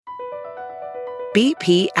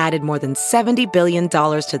BP added more than $70 billion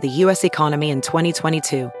to the U.S. economy in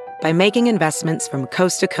 2022 by making investments from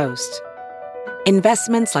coast to coast.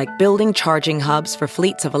 Investments like building charging hubs for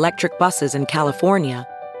fleets of electric buses in California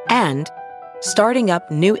and starting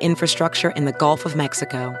up new infrastructure in the Gulf of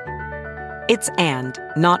Mexico. It's and,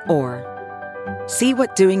 not or. See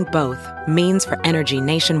what doing both means for energy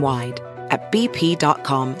nationwide at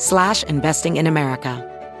bp.com/investing in America.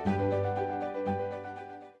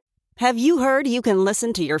 Have you heard you can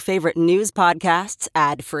listen to your favorite news podcasts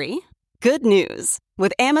ad-free? Good news.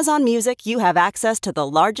 With Amazon Music, you have access to the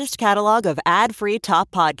largest catalog of ad-free top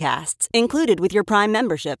podcasts included with your Prime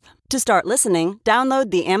membership. To start listening, download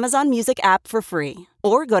the Amazon Music app for free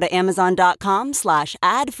or go to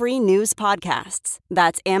amazon.com/ad-free news podcasts.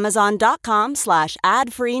 That's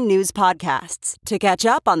amazon.com/ad-free news podcasts to catch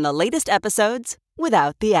up on the latest episodes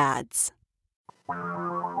without the ads.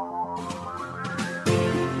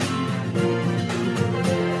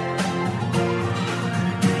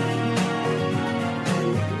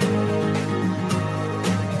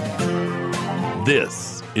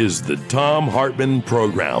 This is the Thom Hartmann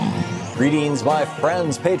Program. Greetings, my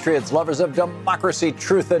friends, patriots, lovers of democracy,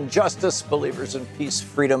 truth, and justice, believers in peace,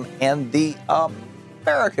 freedom, and the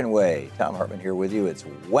American way. Thom Hartmann here with you. It's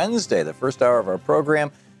Wednesday, the first hour of our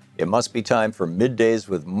program. It must be time for Middays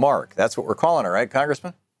with Mark. That's what we're calling it, right,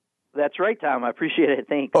 Congressman? That's right, Thom. I appreciate it.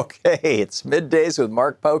 Thanks. Okay, it's Middays with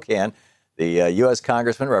Mark Pocan, the U.S.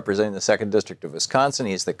 Congressman representing the 2nd District of Wisconsin.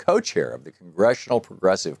 He's the co-chair of the Congressional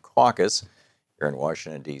Progressive Caucus here in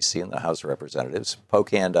Washington, D.C., in the House of Representatives.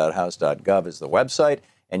 Pocan.house.gov is the website,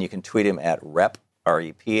 and you can tweet him at Rep,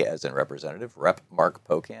 R-E-P, as in Representative, Rep Mark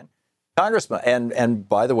Pocan. Congressman, and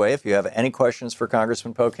by the way, if you have any questions for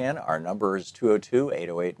Congressman Pocan, our number is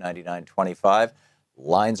 202-808-9925.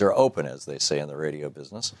 Lines are open, as they say in the radio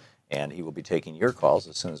business, and he will be taking your calls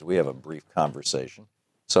as soon as we have a brief conversation.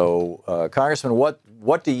 So, Congressman,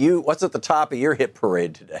 what's at the top of your hit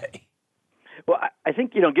parade today? Well, I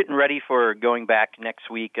think, getting ready for going back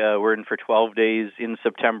next week, we're in for 12 days in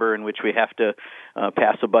September in which we have to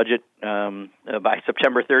pass a budget by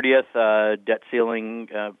September 30th, debt ceiling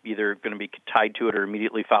either going to be tied to it or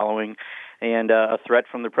immediately following, and a threat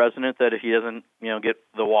from the president that if he doesn't, get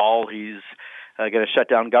the wall, he's going to shut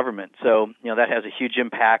down government. So, that has a huge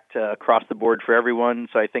impact across the board for everyone.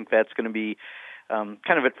 So I think that's going to be kind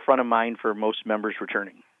of at front of mind for most members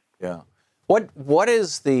returning. Yeah. What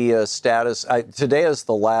is the status? Today is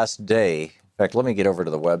the last day. In fact, let me get over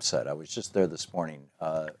to the website. I was just there this morning.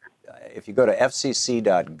 If you go to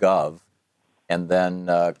fcc.gov and then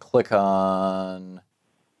click on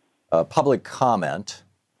public comment,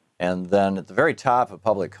 and then at the very top of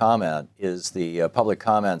public comment is the public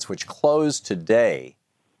comments, which closed today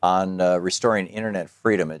on restoring internet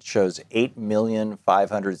freedom. It shows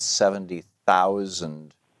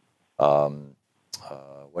 8,570,000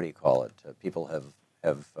 what do you call it? People have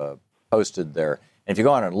posted there. And if you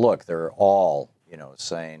go on and look, they're all,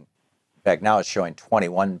 saying, in fact, now it's showing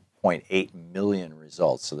 21.8 million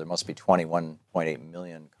results. So there must be 21.8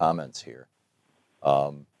 million comments here.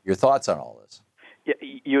 Your thoughts on all this? Yeah,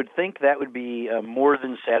 you would think that would be more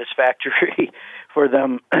than satisfactory for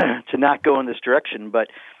them to not go in this direction, but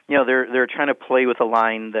they're trying to play with a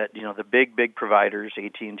line that the big providers,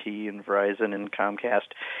 AT&T and Verizon and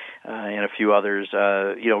Comcast and a few others,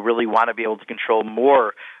 really want to be able to control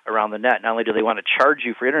more around the net. Not only do they want to charge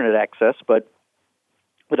you for internet access, but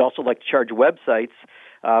would also like to charge websites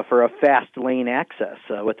for a fast lane access.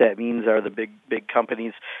 What that means are the big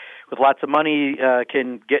companies with lots of money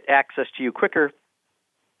can get access to you quicker,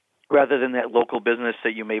 rather than that local business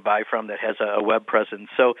that you may buy from that has a web presence.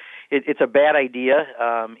 So it's a bad idea,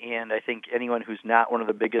 and I think anyone who's not one of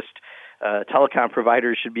the biggest telecom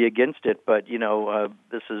providers should be against it. But,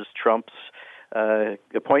 this is Trump's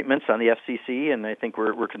appointments on the FCC, and I think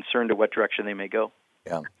we're concerned at what direction they may go.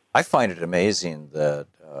 Yeah, I find it amazing that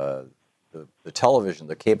the television,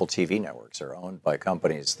 the cable TV networks are owned by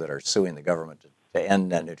companies that are suing the government to end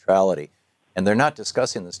net neutrality, and they're not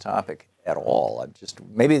discussing this topic at all.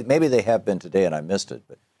 Maybe they have been today and I missed it,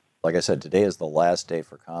 but like I said, today is the last day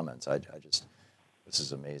for comments. This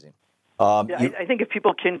is amazing. I think if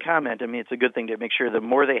people can comment, it's a good thing to make sure the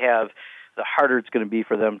more they have, the harder it's going to be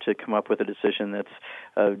for them to come up with a decision that's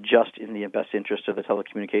just in the best interest of the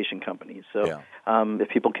telecommunication companies. So if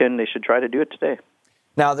people can, they should try to do it today.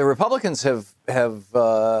 Now, the Republicans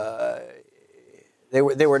they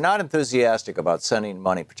were not enthusiastic about sending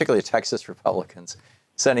money, particularly Texas Republicans,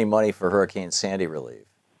 sending money for Hurricane Sandy relief.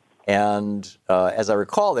 And as I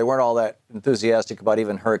recall, they weren't all that enthusiastic about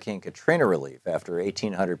even Hurricane Katrina relief after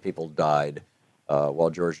 1,800 people died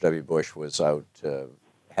while George W. Bush was out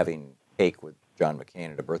having cake with John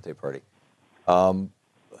McCain at a birthday party.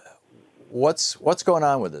 What's going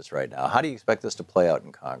on with this right now? How do you expect this to play out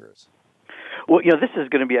in Congress? Well, this is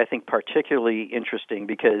going to be, I think, particularly interesting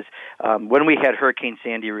because when we had Hurricane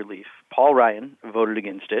Sandy relief, Paul Ryan voted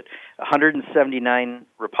against it. 179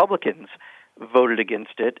 Republicans voted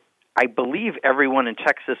against it. I believe everyone in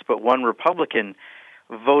Texas but one Republican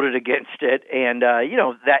voted against it, and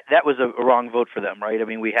that was a wrong vote for them, right? I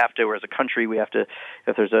mean, we have to, or as a country, we have to,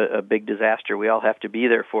 if there's a big disaster, we all have to be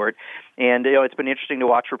there for it. And it's been interesting to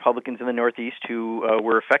watch Republicans in the Northeast who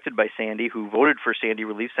were affected by Sandy, who voted for Sandy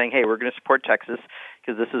relief, saying, "Hey, we're going to support Texas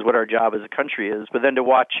because this is what our job as a country is." But then to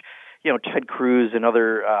watch, Ted Cruz and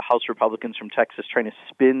other House Republicans from Texas trying to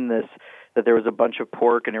spin this, that there was a bunch of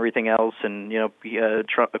pork and everything else, and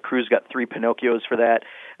Cruz got 3 Pinocchios for that.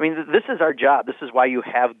 I mean, this is our job. This is why you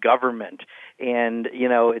have government, and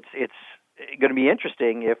it's going to be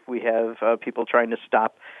interesting if we have people trying to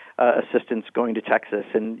stop assistance going to Texas.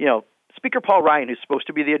 And Speaker Paul Ryan, who's supposed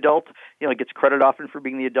to be the adult, gets credit often for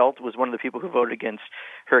being the adult, was one of the people who voted against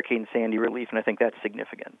Hurricane Sandy relief, and I think that's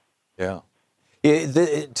significant. Yeah.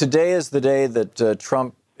 Today is the day that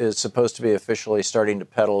Trump is supposed to be officially starting to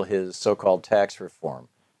peddle his so-called tax reform.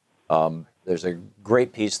 There's a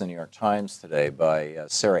great piece in the New York Times today by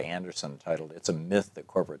Sarah Anderson titled "It's a Myth That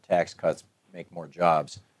Corporate Tax Cuts Make More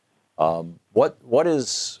Jobs." What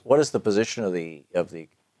is the position of the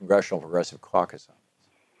Congressional Progressive Caucus on this?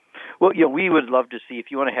 Well, we would love to see, if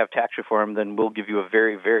you want to have tax reform, then we'll give you a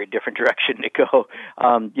very, very different direction to go.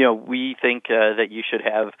 We think that you should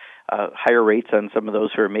have higher rates on some of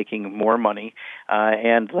those who are making more money,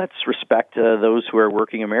 and let's respect those who are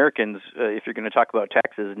working Americans. If you're going to talk about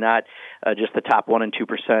taxes, not just the top 1% and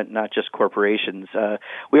 2%, not just corporations.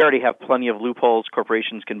 We already have plenty of loopholes.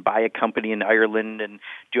 Corporations can buy a company in Ireland and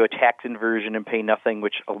do a tax inversion and pay nothing,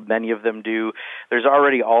 which many of them do. There's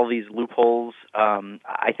already all these loopholes.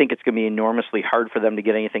 I think it's going to be enormously hard for them to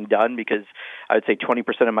get anything done because I would say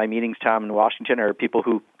 20% of my meetings, Tom, in Washington are people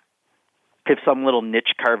who have some little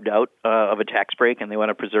niche carved out of a tax break and they want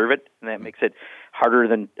to preserve it, and that makes it harder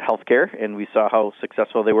than healthcare, and we saw how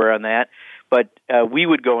successful they were on that. But we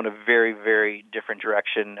would go in a very, very different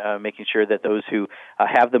direction, making sure that those who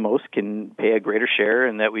have the most can pay a greater share,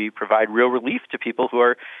 and that we provide real relief to people who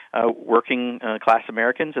are working class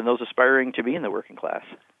Americans and those aspiring to be in the working class.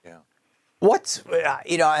 Yeah.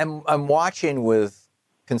 I'm watching with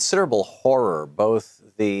considerable horror both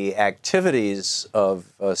the activities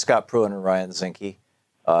of Scott Pruitt and Ryan Zinke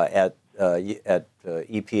at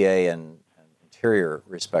EPA and Interior,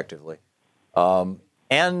 respectively, and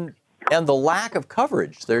the lack of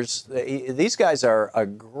coverage. These guys are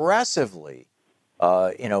aggressively,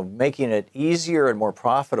 making it easier and more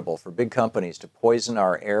profitable for big companies to poison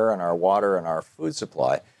our air and our water and our food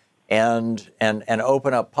supply, and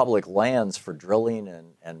open up public lands for drilling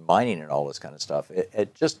and mining and all this kind of stuff.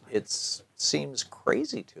 It seems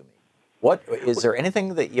crazy to me. Is there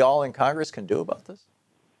anything that y'all in Congress can do about this?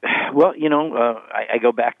 Well, I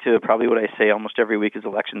go back to probably what I say almost every week is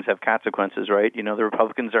elections have consequences, right? The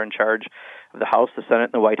Republicans are in charge of the House, the Senate,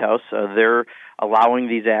 and the White House. They're allowing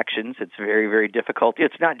these actions. It's very, very difficult.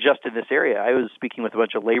 It's not just in this area. I was speaking with a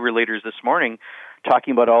bunch of labor leaders this morning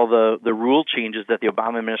talking about all the rule changes that the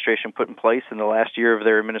Obama administration put in place in the last year of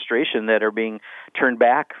their administration that are being turned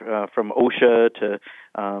back from OSHA to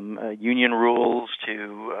union rules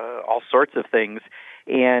to all sorts of things.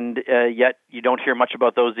 And yet you don't hear much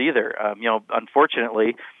about those either.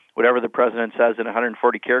 Unfortunately, whatever the president says in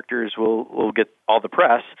 140 characters will get all the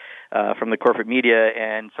press from the corporate media,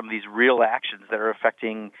 and some of these real actions that are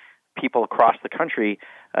affecting people across the country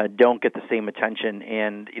don't get the same attention.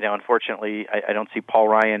 And, unfortunately, I don't see Paul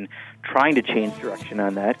Ryan trying to change direction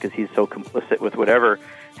on that because he's so complicit with whatever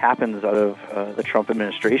happens out of the Trump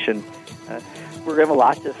administration. We're going to have a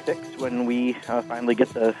lot to fix when we finally get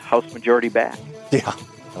the House majority back. Yeah,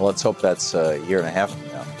 and let's hope that's a year and a half from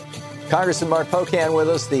now. Congressman Mark Pocan with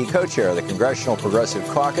us, the co-chair of the Congressional Progressive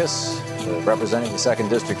Caucus, representing the 2nd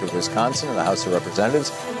District of Wisconsin in the House of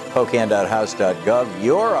Representatives. Pocan.house.gov,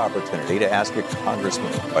 your opportunity to ask a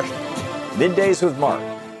congressman a question. Middays with Mark.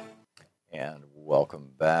 And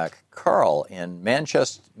welcome back. Carl in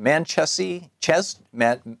Machesney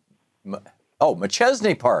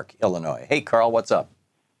Park, Illinois. Hey, Carl, what's up?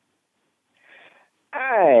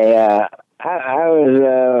 Hi, I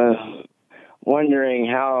was wondering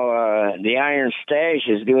how the Iron Stash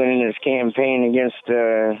is doing in his campaign against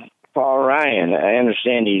Paul Ryan. I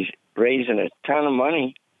understand he's raising a ton of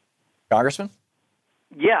money. Congressman?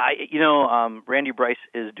 Yeah, Randy Bryce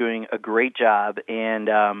is doing a great job, and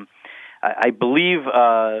I believe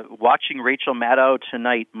watching Rachel Maddow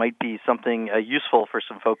tonight might be something useful for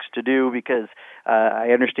some folks to do, because I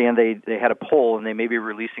understand they had a poll and they may be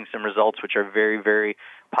releasing some results which are very, very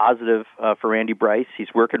positive for Randy Bryce.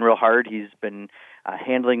 He's working real hard. He's been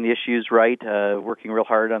handling the issues right, working real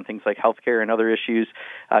hard on things like healthcare and other issues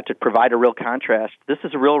to provide a real contrast. This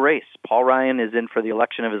is a real race. Paul Ryan is in for the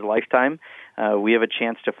election of his lifetime. We have a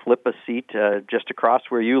chance to flip a seat just across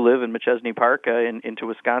where you live in McChesney Park into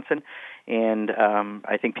Wisconsin. And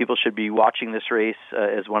I think people should be watching this race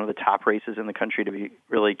as one of the top races in the country to be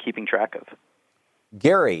really keeping track of.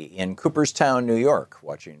 Gary in Cooperstown, New York,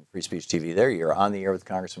 watching Free Speech TV there. You're on the air with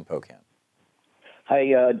Congressman Pocan.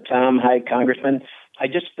 Hi, Tom. Hi, Congressman. I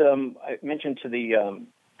just I mentioned to the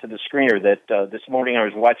screener that this morning I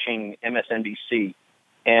was watching MSNBC,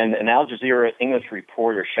 and an Al Jazeera English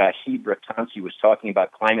reporter, Shahid Ratansi, was talking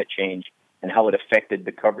about climate change and how it affected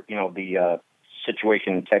the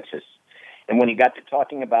situation in Texas. And when he got to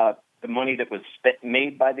talking about the money that was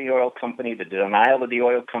made by the oil company, the denial of the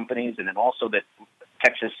oil companies, and then also that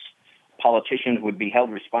Texas politicians would be held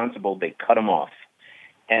responsible, they cut them off.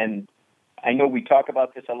 And I know we talk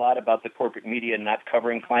about this a lot, about the corporate media not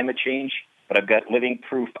covering climate change, but I've got living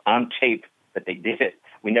proof on tape that they did it.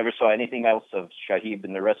 We never saw anything else of Shahid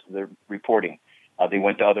and the rest of the reporting. They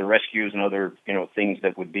went to other rescues and other, things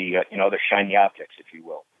that would be, other shiny objects, if you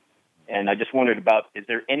will. And I just wondered about, is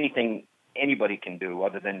there anything anybody can do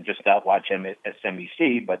other than just not watch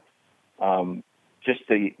MSNBC, but just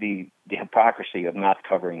the hypocrisy of not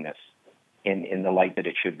covering this in the light that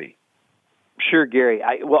it should be? Sure, Gary.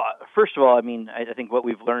 Well, first of all, I think what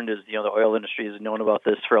we've learned is, the oil industry has known about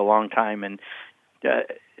this for a long time and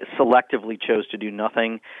selectively chose to do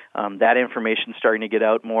nothing. That information's starting to get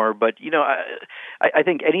out more. But, I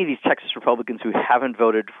think any of these Texas Republicans who haven't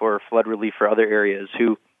voted for flood relief for other areas,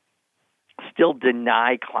 who still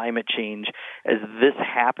deny climate change as this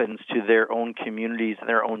happens to their own communities and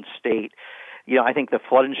their own state, I think the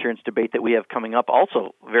flood insurance debate that we have coming up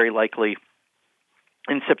also very likely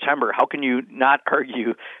in September. How can you not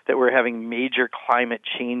argue that we're having major climate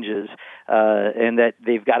changes and that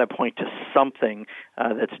they've got to point to something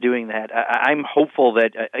that's doing that? I'm hopeful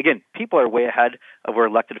that, again, people are way ahead of where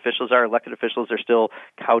elected officials are. Elected officials are still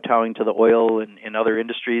kowtowing to the oil and other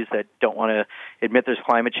industries that don't want to admit there's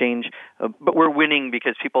climate change. But we're winning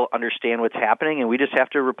because people understand what's happening, and we just have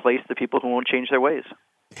to replace the people who won't change their ways.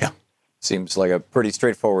 Yeah. Seems like a pretty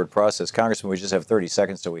straightforward process. Congressman, we just have 30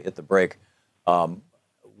 seconds till we hit the break.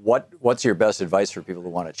 What's your best advice for people who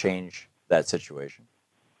want to change that situation?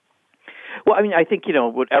 Well, I think,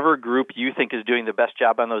 whatever group you think is doing the best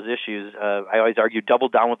job on those issues, I always argue double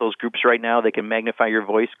down with those groups right now. They can magnify your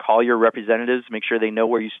voice, call your representatives, make sure they know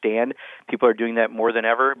where you stand. People are doing that more than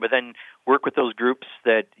ever. But then work with those groups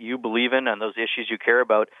that you believe in on those issues you care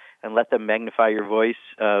about and let them magnify your voice.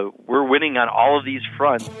 We're winning on all of these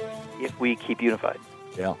fronts if we keep unified.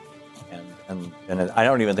 Yeah. And I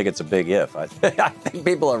don't even think it's a big if. I think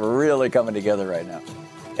people are really coming together right now.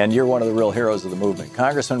 And you're one of the real heroes of the movement.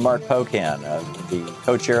 Congressman Mark Pocan, the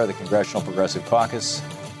co-chair of the Congressional Progressive Caucus,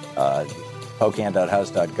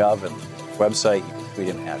 pocan.house.gov, and website. You can tweet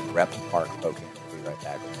him at Rep. Mark Pocan. We'll be right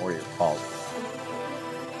back with more of your calls.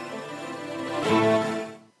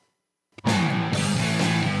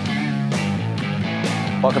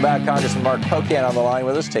 Welcome back. Congressman Mark Pocan on the line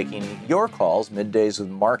with us, taking your calls. Middays with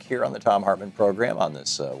Mark here on the Thom Hartmann program on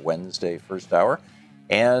this Wednesday first hour.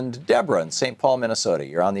 And Deborah in St. Paul, Minnesota.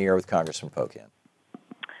 You're on the air with Congressman Pocan.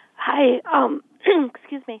 Hi.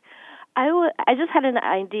 Excuse me. I just had an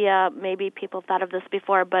idea. Maybe people thought of this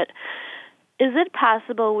before, but is it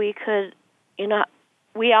possible we could,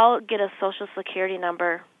 we all get a Social Security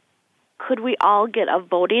number. Could we all get a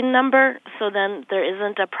voting number so then there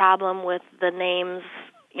isn't a problem with the names,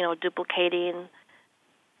 duplicating,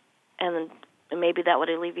 and maybe that would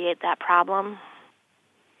alleviate that problem?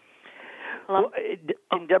 Well,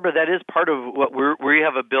 and Deborah, that is part of what we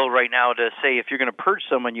have a bill right now to say if you're going to purge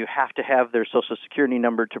someone, you have to have their Social Security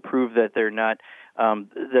number to prove that they're not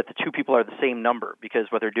that the two people are the same number. Because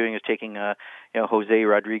what they're doing is taking Jose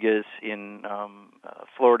Rodriguez in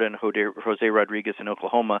Florida and Jose Rodriguez in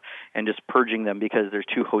Oklahoma and just purging them because there's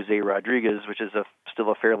two Jose Rodriguez, which is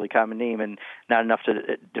still a fairly common name and not enough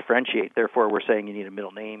to differentiate. Therefore, we're saying you need a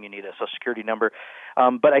middle name, you need a Social Security number.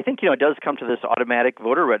 But I think it does come to this automatic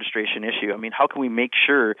voter registration issue. How can we make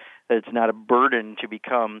sure that it's not a burden to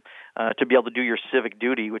become to be able to do your civic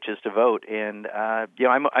duty, which is to vote? And I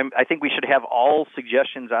think we should have all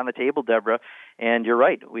suggestions on the table, Deborah. And you're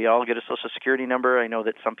right, we all get a Social Security number. I know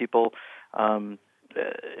that some people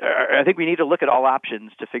I think we need to look at all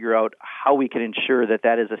options to figure out how we can ensure that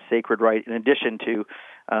that is a sacred right, in addition to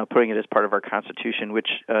putting it as part of our Constitution, which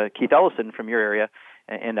Keith Ellison from your area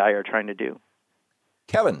and I are trying to do.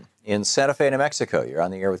 Kevin in Santa Fe, New Mexico. You're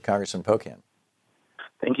on the air with Congressman Pocan.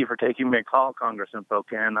 Thank you for taking my call, Congressman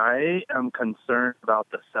Pocan. I am concerned about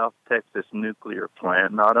the South Texas nuclear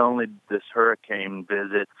plant. Not only did this hurricane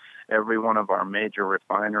visit every one of our major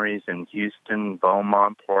refineries in Houston,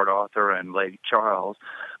 Beaumont, Port Arthur, and Lake Charles,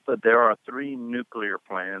 but there are 3 nuclear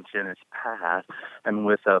plants in its path, and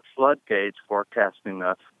with a floodgates forecasting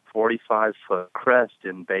a 45-foot crest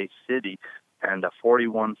in Bay City and a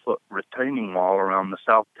 41-foot retaining wall around the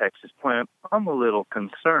South Texas plant, I'm a little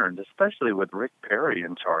concerned, especially with Rick Perry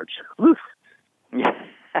in charge. Oof. Yeah.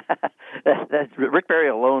 That's Rick Perry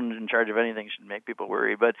alone in charge of anything should make people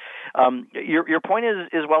worry. But your point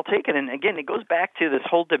is well taken. And again, it goes back to this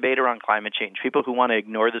whole debate around climate change. People who want to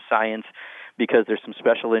ignore the science because there's some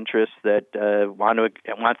special interests that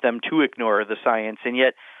want them to ignore the science, and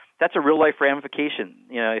yet that's a real life ramification.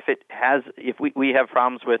 You know, if we have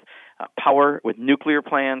problems with power, with nuclear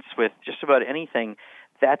plants, with just about anything,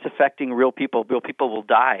 that's affecting real people. Real people will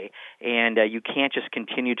die, and you can't just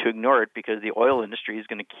continue to ignore it because the oil industry is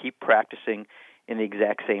going to keep practicing in the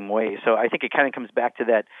exact same way. So I think it kind of comes back to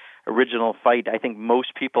that original fight. I think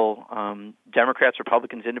most people, Democrats,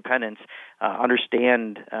 Republicans, Independents,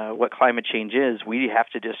 understand what climate change is. We have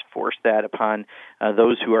to just force that upon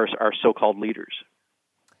those who are our so-called leaders.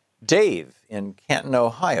 Dave in Canton,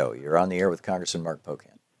 Ohio. You're on the air with Congressman Mark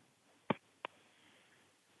Pocan.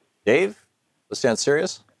 Dave, listen on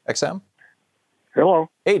Sirius XM.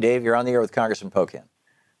 Hello. Hey, Dave, you're on the air with Congressman Pocan.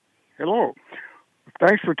 Hello.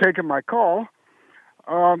 Thanks for taking my call.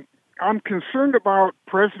 I'm concerned about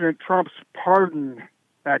President Trump's pardon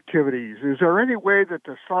activities. Is there any way that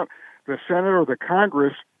the Senate or the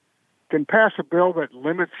Congress can pass a bill that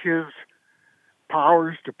limits his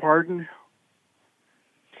powers to pardon?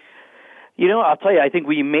 You know, I'll tell you, I think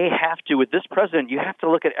we may have to, with this president, you have to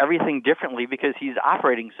look at everything differently because he's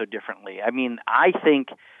operating so differently. I mean, I think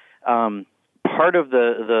part of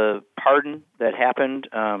the pardon that happened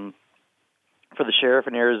for the sheriff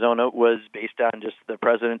in Arizona was based on just the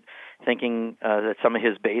president thinking that some of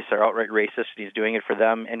his base are outright racist and he's doing it for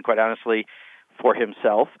them and, quite honestly, for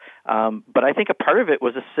himself. But I think a part of it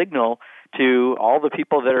was a signal to all the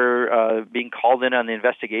people that are being called in on the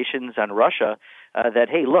investigations on Russia that,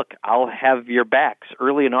 hey, look, I'll have your backs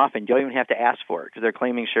early and often. You don't even have to ask for it because they're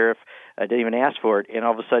claiming sheriff didn't even ask for it and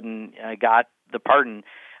all of a sudden got the pardon.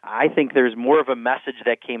 I think there's more of a message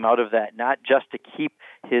that came out of that, not just to keep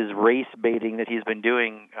his race baiting that he's been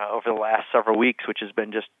doing over the last several weeks, which has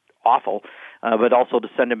been just awful, but also to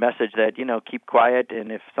send a message that, you know, keep quiet,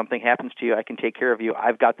 and if something happens to you, I can take care of you.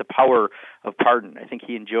 I've got the power of pardon. I think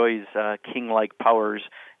he enjoys king-like powers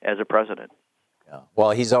as a president. Yeah.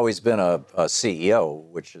 Well, he's always been a CEO,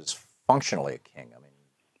 which is functionally a king. I mean,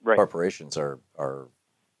 right. Corporations are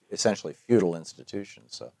essentially feudal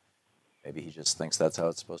institutions, so maybe he just thinks that's how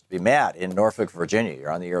it's supposed to be. Matt in Norfolk, Virginia,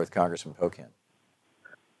 you're on the air with Congressman Pocan.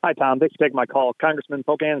 Hi, Tom. Thanks for taking my call. Congressman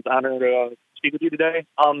Pocan, it's an honor to speak with you today.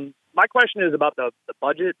 My question is about the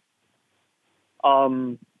budget.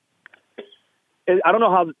 I don't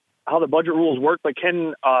know how the budget rules work, but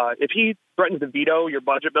if he threatens to veto your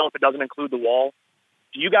budget bill if it doesn't include the wall,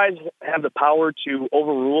 do you guys have the power to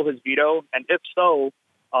overrule his veto? And if so,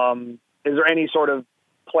 is there any sort of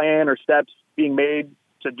plan or steps being made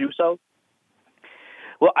to do so?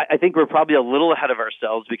 Well, I think we're probably a little ahead of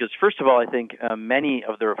ourselves because, first of all, I think many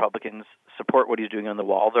of the Republicans support what he's doing on the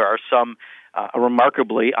wall. There are some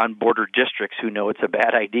remarkably on border districts who know it's a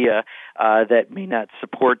bad idea that may not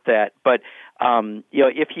support that. But, you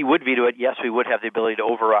know, if he would veto it, yes, we would have the ability to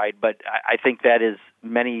override. But I think that is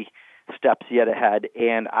many steps yet ahead.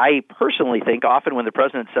 And I personally think often when the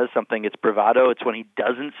president says something, it's bravado. It's when he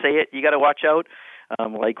doesn't say it, you got to watch out.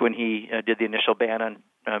 Like when he did the initial ban on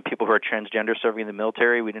people who are transgender serving in the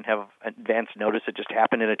military. We didn't have advance notice. It just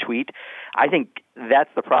happened in a tweet. I think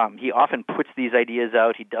that's the problem. He often puts these ideas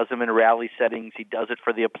out. He does them in rally settings. He does it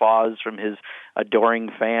for the applause from his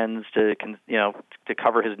adoring fans to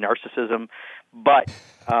cover his narcissism. But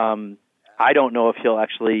I don't know if he'll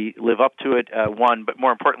actually live up to it, one. But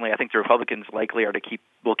more importantly, I think the Republicans likely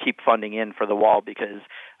will keep funding in for the wall because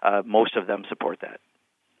most of them support that.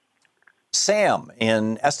 Sam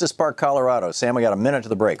in Estes Park, Colorado. Sam, we got a minute to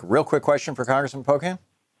the break. Real quick question for Congressman Pocan.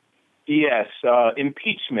 Yes,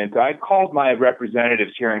 impeachment. I called my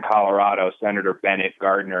representatives here in Colorado, Senator Bennett,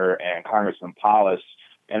 Gardner, and Congressman Paulus,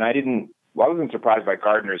 and I wasn't surprised by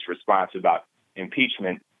Gardner's response about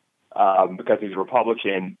impeachment because he's a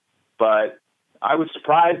Republican, but I was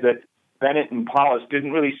surprised that Bennett and Paulus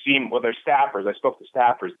didn't really seem, well, their staffers, I spoke to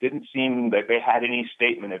staffers, didn't seem that they had any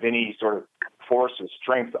statement of any sort of force or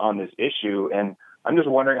strength on this issue. And I'm just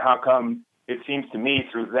wondering how come it seems to me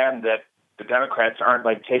through them that the Democrats aren't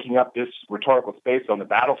like taking up this rhetorical space on the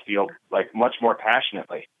battlefield like much more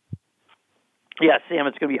passionately. Yeah, Sam,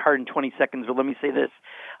 it's going to be hard in 20 seconds, but let me say this.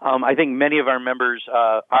 I think many of our members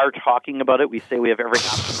are talking about it. We say we have every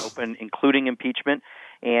option open, including impeachment.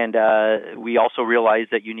 And we also realize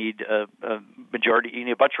that you need a majority, you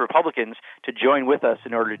need a bunch of Republicans to join with us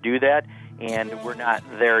in order to do that. And we're not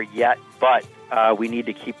there yet, but we need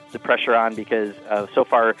to keep the pressure on because so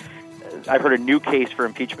far I've heard a new case for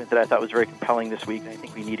impeachment that I thought was very compelling this week. And I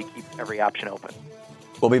think we need to keep every option open.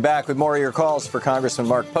 We'll be back with more of your calls for Congressman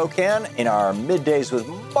Mark Pocan in our Middays with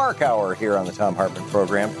Mark hour here on the Thom Hartmann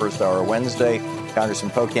program. First hour Wednesday,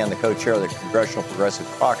 Congressman Pocan, the co-chair of the Congressional Progressive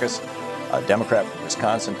Caucus, a Democrat from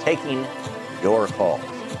Wisconsin, taking your calls.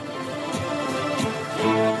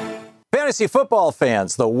 Fantasy football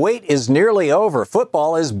fans, the wait is nearly over.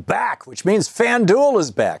 Football is back, which means FanDuel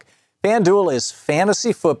is back. FanDuel is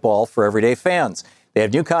fantasy football for everyday fans. They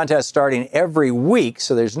have new contests starting every week,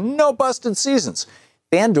 so there's no busted seasons.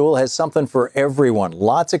 FanDuel has something for everyone.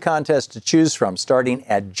 Lots of contests to choose from, starting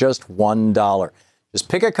at just $1. Just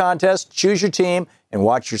pick a contest, choose your team, and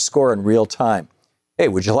watch your score in real time. Hey,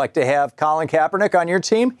 would you like to have Colin Kaepernick on your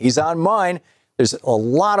team? He's on mine. There's a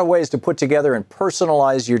lot of ways to put together and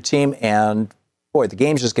personalize your team, and boy, the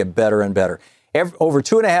games just get better and better. Over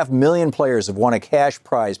 2.5 million players have won a cash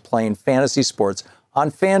prize playing fantasy sports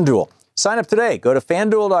on FanDuel. Sign up today. Go to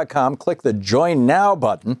FanDuel.com, click the Join Now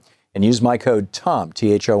button, and use my code THOM,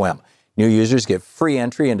 T-H-O-M. New users get free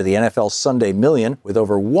entry into the NFL Sunday Million with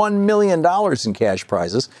over $1 million in cash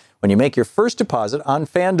prizes when you make your first deposit on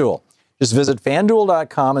FanDuel. Just visit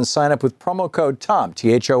FanDuel.com and sign up with promo code THOM,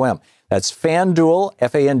 T-H-O-M. That's FanDuel,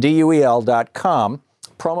 FanDuel.com,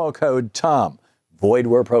 promo code THOM. Void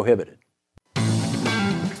where prohibited.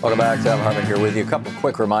 Welcome back. Thom Hartmann here with you. A couple of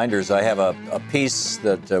quick reminders. I have a piece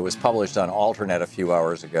that was published on Alternet a few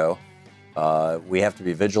hours ago. We have to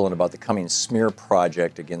be vigilant about the coming smear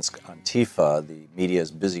project against Antifa. The media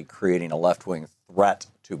is busy creating a left-wing threat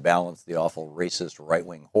to balance the awful racist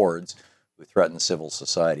right-wing hordes who threaten civil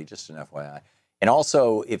society. Just an FYI. And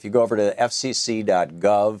also, if you go over to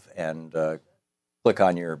fcc.gov and click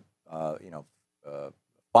on your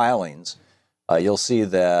filings, you'll see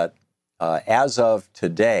that as of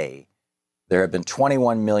today, there have been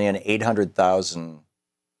 21,800,000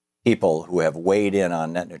 people who have weighed in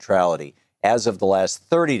on net neutrality. As of the last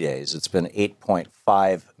 30 days, it's been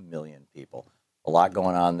 8.5 million people. A lot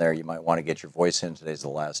going on there. You might want to get your voice in. Today's the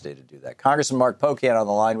last day to do that. Congressman Mark Pocan on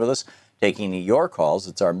the line with us, taking your calls.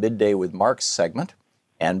 It's our Midday with Mark segment.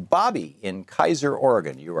 And Bobby in Kaiser,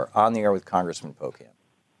 Oregon, you are on the air with Congressman Pocan.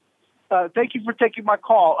 Thank you for taking my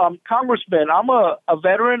call. Congressman, I'm a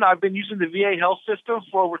veteran. I've been using the VA health system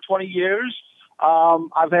for over 20 years.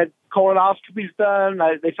 I've had colonoscopies done.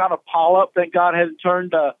 They found a polyp. Thank God hasn't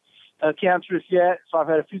turned cancerous yet. So I've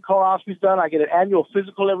had a few colonoscopies done. I get an annual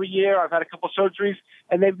physical every year. I've had a couple surgeries,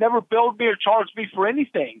 and they've never billed me or charged me for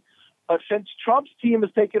anything. But since Trump's team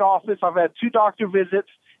has taken office, I've had 2 doctor visits,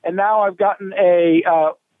 and now I've gotten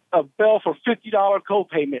a bill for $50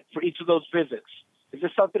 copayment for each of those visits. Is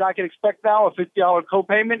this something I can expect now, a $50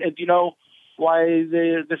 copayment? And do you know why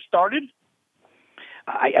this started?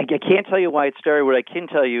 I can't tell you why it started. What I can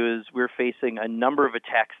tell you is we're facing a number of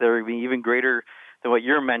attacks that are even greater than what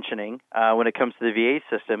you're mentioning when it comes to the VA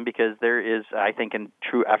system, because there is, I think, a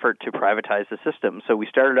true effort to privatize the system. So we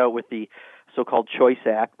started out with the so-called Choice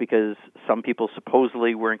Act because some people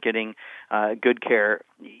supposedly weren't getting good care.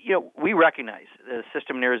 You know, we recognize the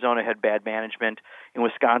system in Arizona had bad management. In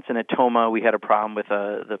Wisconsin, at Thom, we had a problem with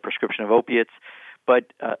the prescription of opiates.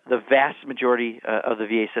 But the vast majority of the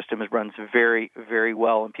VA system runs very, very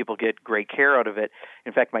well, and people get great care out of it.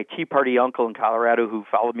 In fact, my Tea Party uncle in Colorado, who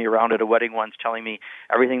followed me around at a wedding once, telling me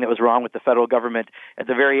everything that was wrong with the federal government, at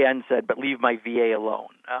the very end said, "But leave my VA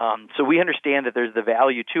alone." So we understand that there's the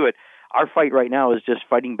value to it. Our fight right now is just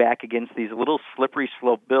fighting back against these little slippery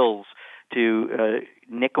slope bills to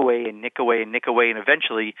nick away and nick away and nick away, and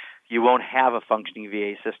eventually you won't have a functioning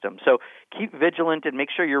VA system. So keep vigilant and make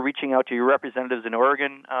sure you're reaching out to your representatives in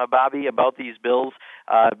Oregon, Bobby, about these bills,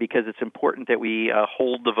 because it's important that we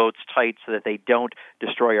hold the votes tight so that they don't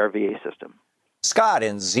destroy our VA system. Scott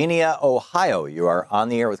in Xenia, Ohio, you are on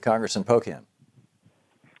the air with Congressman Pocan.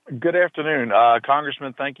 Good afternoon.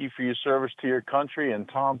 Congressman, thank you for your service to your country, and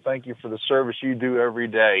Thom, thank you for the service you do every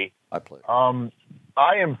day. My pleasure.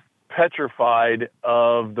 I am petrified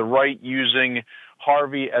of the right using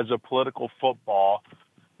Harvey as a political football.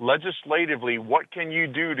 legislatively, what can you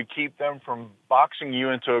do to keep them from boxing you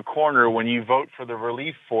into a corner when you vote for the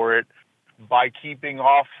relief for it by keeping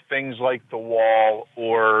off things like the wall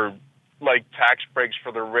or like tax breaks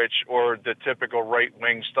for the rich or the typical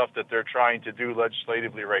right-wing stuff that they're trying to do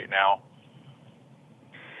legislatively right now?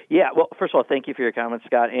 Yeah, well, first of all, thank you for your comments,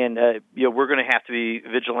 Scott. And we're going to have to be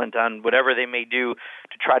vigilant on whatever they may do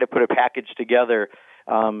to try to put a package together.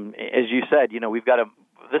 As you said, we've got to.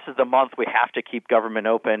 This is the month we have to keep government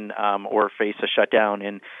open or face a shutdown.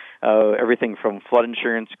 And everything from flood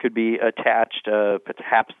insurance could be attached,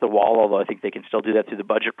 perhaps the wall, although I think they can still do that through the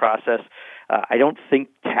budget process. I don't think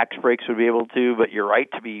tax breaks would be able to, but you're right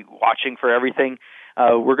to be watching for everything.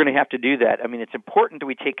 We're going to have to do that. I mean, it's important that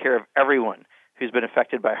we take care of everyone who's been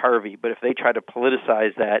affected by Harvey, but if they try to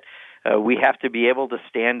politicize that, we have to be able to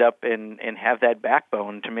stand up and have that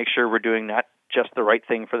backbone to make sure we're doing not just the right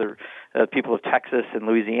thing for the people of Texas and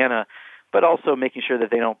Louisiana, but also making sure that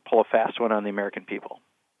they don't pull a fast one on the American people.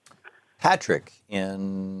 Patrick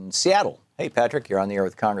in Seattle. Hey, Patrick, you're on the air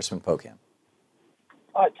with Congressman Pocan.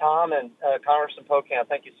 Hi, Tom and Congressman Pocan.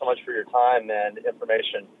 Thank you so much for your time and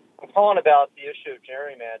information. I'm calling about the issue of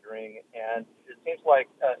gerrymandering, and it seems like,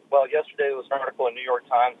 yesterday there was an article in New York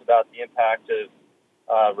Times about the impact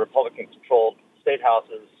of Republican-controlled state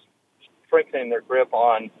houses strengthening their grip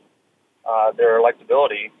on their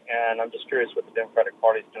electability, and I'm just curious what the Democratic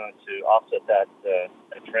Party is doing to offset that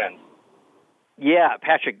trend. Yeah,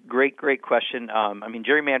 Patrick, great question.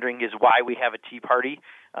 Gerrymandering is why we have a Tea Party,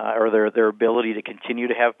 or their ability to continue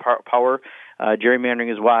to have power.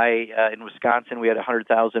 Gerrymandering is why in Wisconsin we had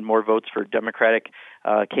 100,000 more votes for Democratic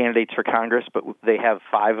candidates for Congress, but they have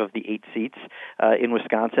 5 of the 8 seats in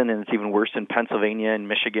Wisconsin, and it's even worse in Pennsylvania and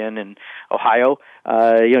Michigan and Ohio.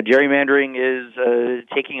 Gerrymandering is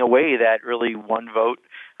taking away that really one vote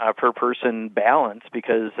per person balance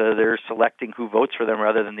because they're selecting who votes for them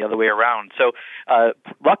rather than the other way around. So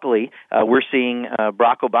luckily, we're seeing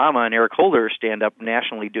Barack Obama and Eric Holder stand up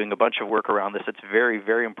nationally doing a bunch of work around this. It's very,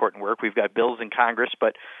 very important work. We've got bills in Congress,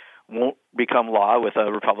 but won't become law with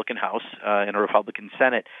a Republican House and a Republican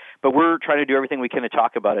Senate. But we're trying to do everything we can to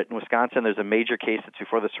talk about it. In Wisconsin, there's a major case that's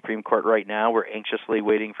before the Supreme Court right now. We're anxiously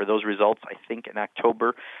waiting for those results. I think in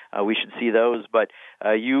October we should see those. But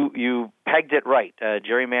you pegged it right.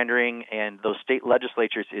 Gerrymandering and those state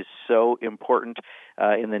legislatures is so important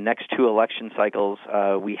in the next 2 election cycles.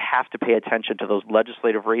 We have to pay attention to those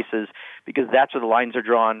legislative races because that's where the lines are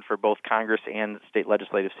drawn for both Congress and state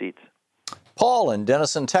legislative seats. Paul in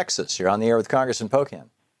Denison, Texas. You're on the air with Congressman Pocan.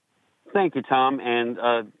 Thank you, Tom. And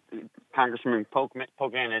Congressman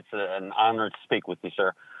Pocan, it's an honor to speak with you,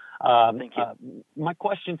 sir. Thank you. My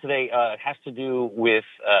question today has to do with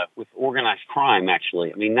organized crime,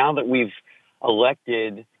 actually. I mean, now that we've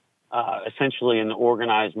elected essentially an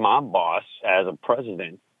organized mob boss as a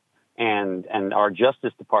president, and our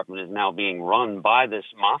Justice Department is now being run by this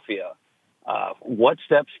mafia, what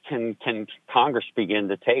steps can Congress begin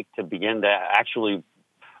to take to begin to actually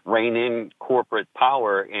rein in corporate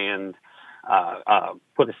power and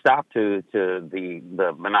put a stop to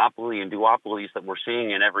the monopoly and duopolies that we're seeing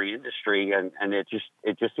in every industry? And it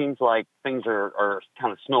just seems like things are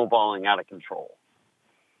kind of snowballing out of control.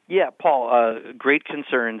 Yeah, Paul, great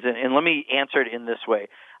concerns. And let me answer it in this way.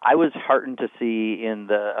 I was heartened to see in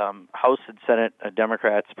the House and Senate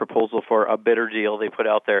Democrats' proposal for a bitter deal they put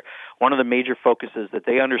out there, one of the major focuses that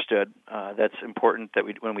they understood that's important that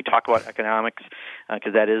when we talk about economics,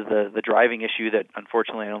 because that is the driving issue that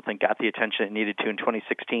unfortunately I don't think got the attention it needed to in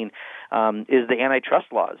 2016, is the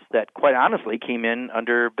antitrust laws that quite honestly came in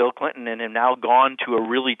under Bill Clinton and have now gone to a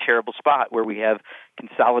really terrible spot where we have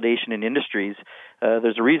consolidation in industries.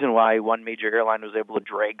 There's a reason why one major airline was able to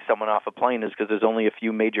drag someone off a plane is because there's only a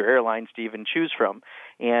few major airlines to even choose from.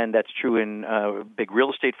 And that's true in big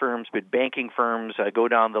real estate firms, big banking firms, go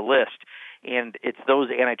down the list. And it's those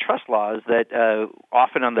antitrust laws that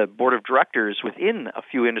often on the board of directors within a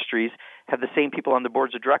few industries have the same people on the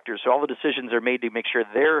boards of directors. So all the decisions are made to make sure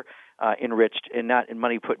they're enriched and not in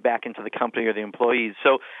money put back into the company or the employees.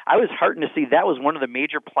 So I was heartened to see that was one of the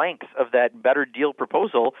major planks of that better deal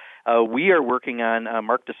proposal. We are working on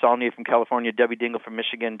Mark DeSaulnier from California, Debbie Dingle from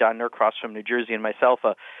Michigan, Don Norcross from New Jersey, and myself,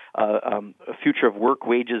 a future of work,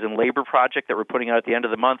 wages, and labor project that we're putting out at the end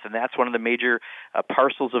of the month, and that's one of the major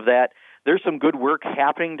parcels of that. There's some good work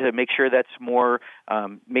happening to make sure that's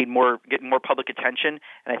getting more public attention,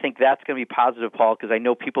 and I think that's going to be positive, Paul, because I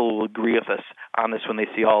know people will agree with us on this when they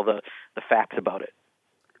see all the facts about it.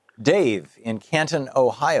 Dave in Canton,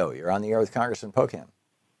 Ohio. You're on the air with Congressman Pocan.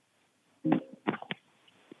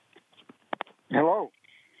 Hello.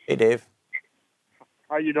 Hey, Dave.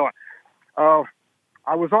 How you doing?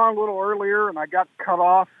 I was on a little earlier and I got cut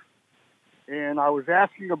off, and I was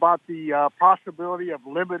asking about the possibility of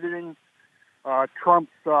limiting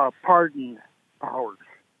Trump's pardon powers.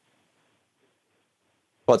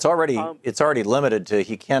 Well, it's already limited to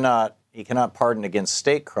he cannot pardon against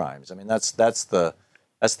state crimes. I mean, that's the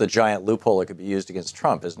giant loophole that could be used against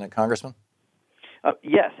Trump, isn't it, Congressman?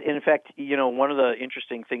 Yes. In fact, one of the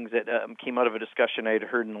interesting things that came out of a discussion I had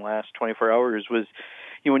heard in the last 24 hours was,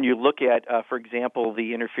 when you look at, for example,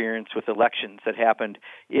 the interference with elections that happened,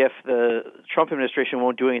 if the Trump administration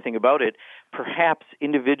won't do anything about it, perhaps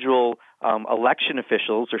individual election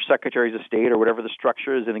officials or secretaries of state or whatever the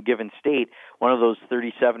structure is in a given state, one of those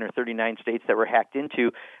 37 or 39 states that were hacked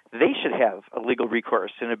into, they should have a legal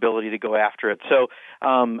recourse and ability to go after it. So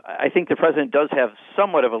I think the president does have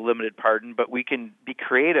somewhat of a limited pardon, but we can be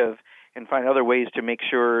creative and find other ways to make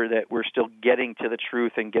sure that we're still getting to the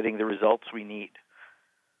truth and getting the results we need.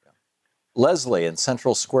 Leslie in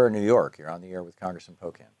Central Square, New York. You're on the air with Congressman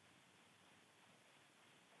Pocan.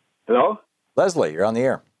 Hello? Leslie, you're on the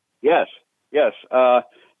air. Yes. I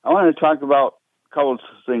wanted to talk about a couple of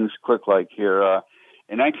things quick like here.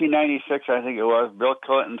 In 1996, I think it was, Bill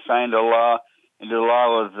Clinton signed a law into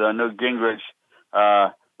law with Newt Gingrich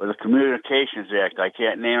with the Communications Act. I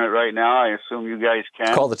can't name it right now. I assume you guys can.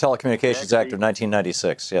 It's called the Telecommunications Act of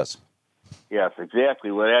 1996, yes. Yes,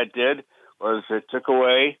 exactly. What that did was it took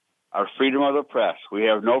away our freedom of the press. We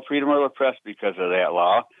have no freedom of the press because of that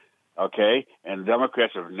law, okay? And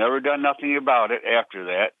Democrats have never done nothing about it after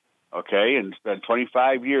that, okay? And it's been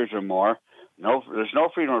 25 years or more. There's no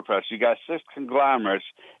freedom of the press. You got 6 conglomerates,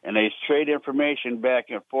 and they trade information back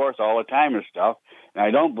and forth all the time and stuff, and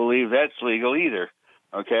I don't believe that's legal either,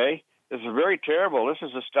 okay? This is very terrible. This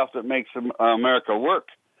is the stuff that makes America work,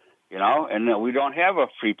 and we don't have a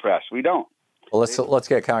free press. We don't. Well, let's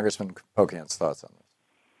get Congressman Pocan's thoughts on this.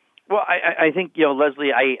 Well, I think,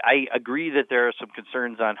 Leslie, I agree that there are some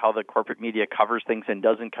concerns on how the corporate media covers things and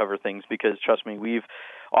doesn't cover things because, trust me, we've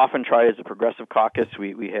often tried as a progressive caucus.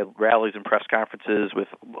 We have rallies and press conferences with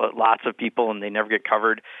lots of people, and they never get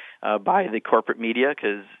covered by the corporate media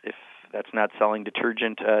because if that's not selling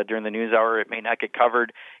detergent during the news hour, it may not get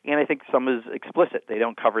covered. And I think some is explicit. They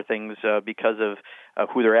don't cover things because of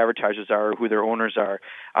who their advertisers are or who their owners are.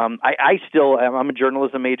 I'm a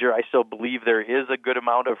journalism major. I still believe there is a good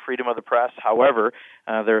amount of freedom of the press. However,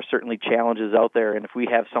 there are certainly challenges out there. And if we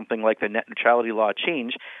have something like the net neutrality law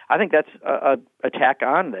change, I think that's an attack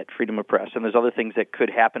on that freedom of press. And there's other things that could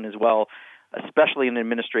happen as well, especially in an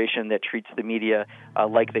administration that treats the media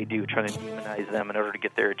like they do, trying to demonize them in order to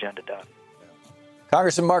get their agenda done.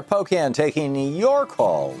 Congressman Mark Pocan taking your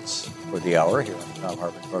calls for the hour here on the Thom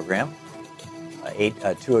Hartmann program.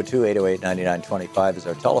 202-808-9925 is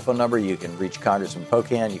our telephone number. You can reach Congressman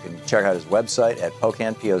Pocan. You can check out his website at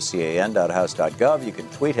pocan, pocan.house.gov. You can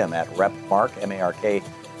tweet him at repmark, M-A-R-K,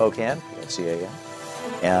 Pocan, P-O-C-A-N.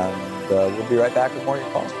 And we'll be right back with more of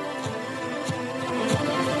your calls.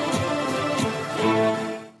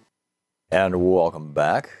 And welcome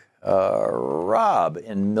back. Rob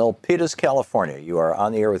in Milpitas, California. You are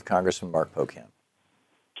on the air with Congressman Mark Pocan.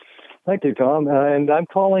 Thank you, Tom. And I'm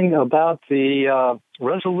calling about the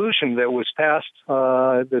resolution that was passed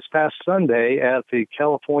this past Sunday at the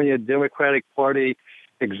California Democratic Party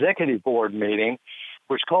Executive Board meeting,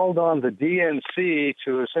 which called on the DNC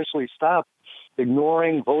to essentially stop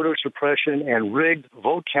ignoring voter suppression and rigged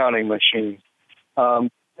vote counting machines.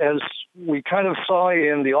 As we kind of saw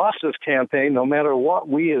in the Ossoff campaign, no matter what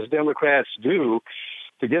we as Democrats do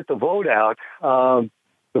to get the vote out,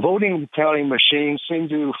 the voting counting machines seem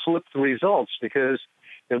to flip the results because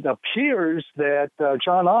it appears that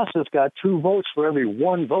John Ossoff got 2 votes for every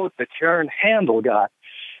 1 vote that Karen Handel got.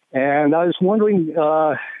 And I was wondering,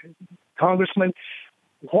 Congressman,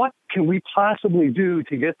 what can we possibly do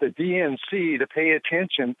to get the DNC to pay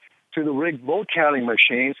attention to the rigged vote counting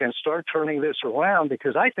machines and start turning this around?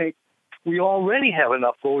 Because I think we already have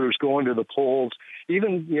enough voters going to the polls.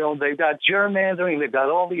 Even, they've got gerrymandering, they've got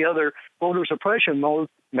all the other voter suppression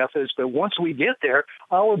methods, but once we get there,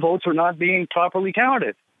 our votes are not being properly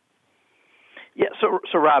counted. Yeah, so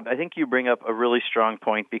Rob, I think you bring up a really strong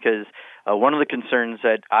point because one of the concerns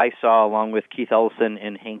that I saw along with Keith Ellison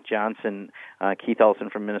and Hank Johnson, Keith Ellison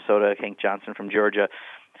from Minnesota, Hank Johnson from Georgia,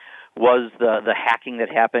 was the hacking that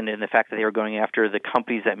happened and the fact that they were going after the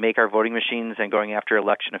companies that make our voting machines and going after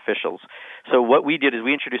election officials. So what we did is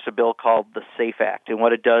we introduced a bill called the SAFE Act, and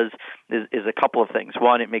what it does is a couple of things.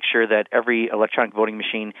 One, it makes sure that every electronic voting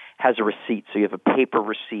machine has a receipt, so you have a paper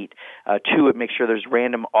receipt. Two, it makes sure there's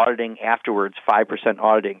random auditing afterwards, 5%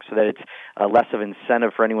 auditing, so that it's less of an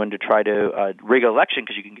incentive for anyone to try to rig an election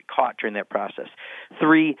because you can get caught during that process.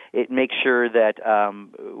 Three, it makes sure that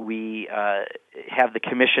we have the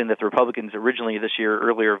commission that the Republicans originally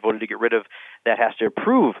earlier voted to get rid of that has to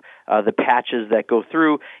approve the patches that go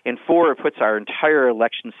through. And four, it puts our entire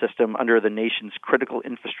election system under the nation's critical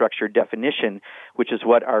infrastructure definition, which is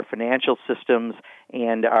what our financial systems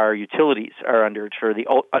and our utilities are under for the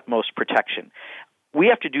utmost protection. We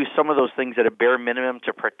have to do some of those things at a bare minimum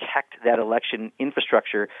to protect that election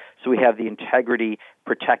infrastructure so we have the integrity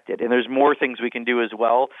protected. And there's more things we can do as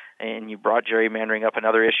well, and you brought gerrymandering up and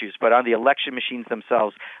other issues. But on the election machines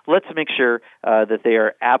themselves, let's make sure that they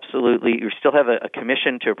are absolutely, we still have a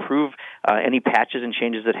commission to approve any patches and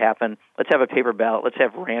changes that happen. Let's have a paper ballot. Let's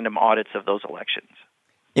have random audits of those elections.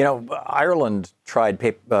 You know, Ireland tried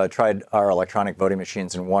our electronic voting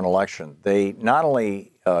machines in one election. They not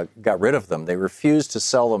only got rid of them, they refused to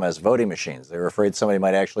sell them as voting machines. They were afraid somebody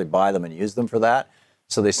might actually buy them and use them for that.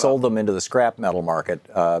 So they sold them into the scrap metal market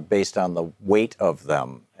based on the weight of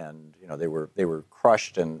them. And, you know, they were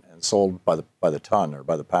crushed and sold by the ton or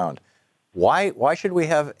by the pound. Why should we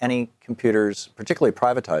have any computers, particularly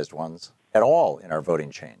privatized ones, at all in our voting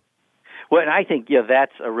chain? Well, and I think,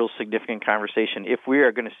 that's a real significant conversation. If we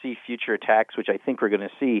are going to see future attacks, which I think we're going to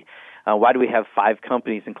see, why do we have 5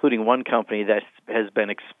 companies, including one company that has been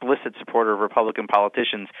explicit supporter of Republican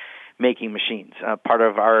politicians making machines? Part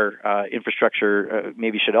of our infrastructure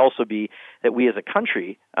maybe should also be that we as a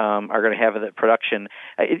country are going to have that production.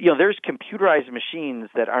 There's computerized machines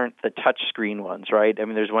that aren't the touch screen ones, right? I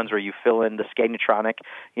mean, there's ones where you fill in the Scagnetronic,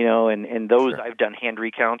 and those I've done hand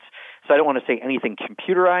recounts. So I don't want to say anything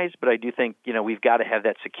computerized, but I do think, we've got to have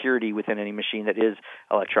that security within any machine that is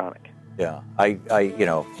electronic. Yeah, I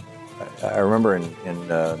remember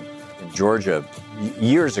in Georgia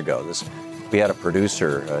years ago, we had a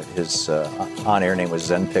producer, his on-air name was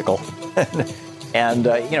Zen Pickle, and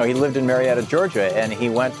he lived in Marietta, Georgia, and he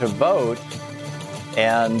went to vote,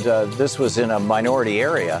 and this was in a minority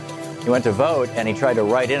area. He went to vote, and he tried to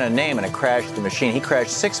write in a name, and it crashed the machine. He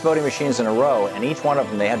crashed 6 voting machines in a row, and each one of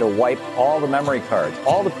them, they had to wipe all the memory cards.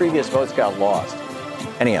 All the previous votes got lost.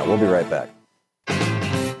 Anyhow, we'll be right back.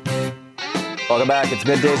 Welcome back. It's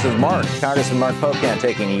Middays with Mark. Congressman Mark Pocan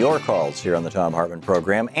taking your calls here on the Thom Hartmann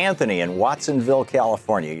program. Anthony in Watsonville,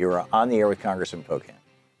 California. You're on the air with Congressman Pocan.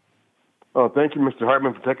 Oh, thank you, Mr.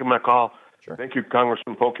 Hartmann, for taking my call. Sure. Thank you,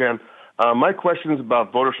 Congressman Pocan. My question is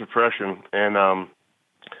about voter suppression, and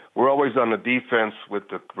we're always on the defense with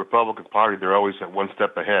the Republican Party. They're always at one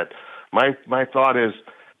step ahead. My thought is,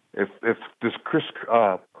 if this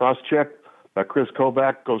cross-check by Chris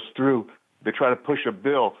Kobach goes through, they try to push a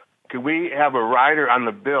bill. Could we have a rider on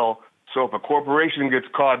the bill so if a corporation gets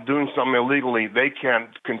caught doing something illegally, they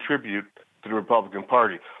can't contribute to the Republican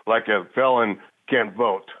Party, like a felon can't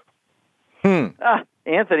vote?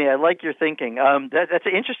 Anthony, I like your thinking. That's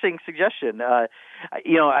an interesting suggestion.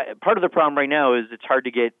 Part of the problem right now is it's hard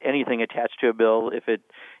to get anything attached to a bill if it,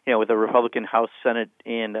 with a Republican House, Senate,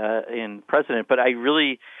 and President. But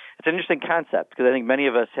it's an interesting concept because I think many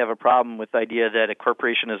of us have a problem with the idea that a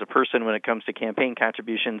corporation is a person when it comes to campaign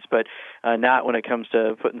contributions, but not when it comes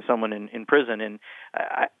to putting someone in prison. And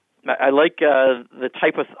I like the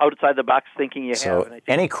type of outside-the-box thinking you have. So And I think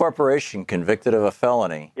any corporation convicted of a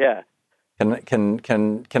felony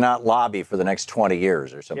cannot lobby for the next 20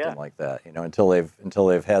 years or something like that, until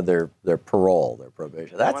they've had their parole, their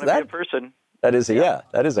probation. That's that person. That is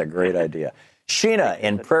a great idea. Sheena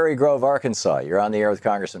in Prairie Grove, Arkansas. You're on the air with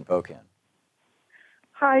Congressman Pocan.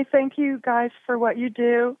 Hi, thank you guys for what you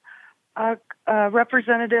do.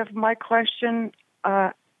 Representative, my question,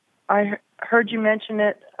 I heard you mention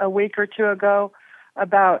it a week or two ago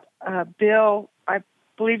about a bill, I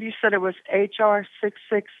believe you said it was H.R.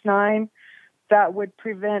 669, that would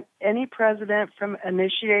prevent any president from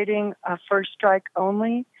initiating a first strike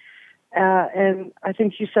only. And I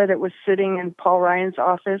think you said it was sitting in Paul Ryan's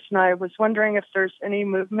office, and I was wondering if there's any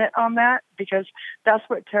movement on that, because that's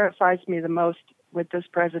what terrifies me the most with this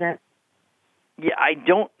president. Yeah, I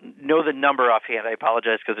don't know the number offhand. I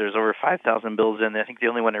apologize because there's over 5,000 bills in there. I think the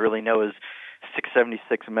only one I really know is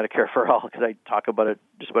 676 Medicare for All because I talk about it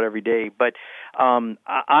just about every day. But on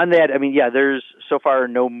that, there's so far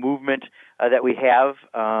no movement that we have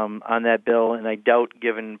on that bill, and I doubt,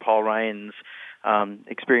 given Paul Ryan's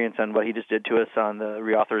experience on what he just did to us on the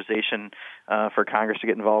reauthorization for Congress to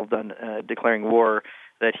get involved on declaring war,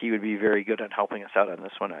 that he would be very good at helping us out on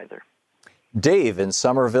this one either. Dave in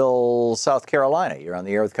Somerville, South Carolina. You're on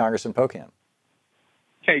the air with Congressman Pocan.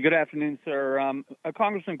 Hey, good afternoon, sir.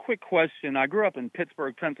 Congressman, quick question. I grew up in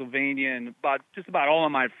Pittsburgh, Pennsylvania, and just about all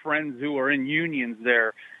of my friends who are in unions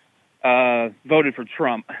there voted for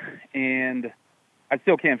Trump, and I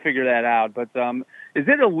still can't figure that out. But is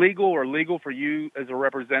it illegal or legal for you as a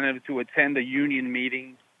representative to attend a union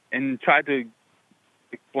meeting and try to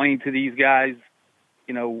explain to these guys,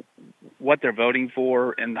 what they're voting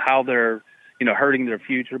for and how they're, hurting their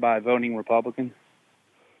future by voting Republican?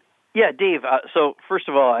 Yeah, Dave. So first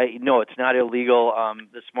of all, no, it's not illegal.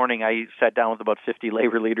 This morning I sat down with about 50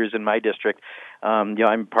 labor leaders in my district.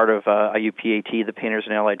 I'm part of IUPAT, the Painters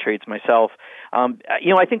and Allied Trades myself.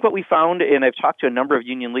 I think what we found, and I've talked to a number of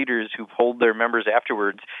union leaders who've polled their members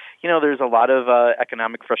afterwards, there's a lot of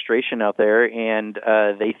economic frustration out there, and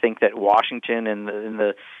they think that Washington and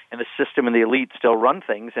the system and the elite still run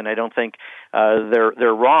things, and I don't think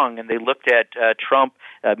they're wrong. And they looked at Trump.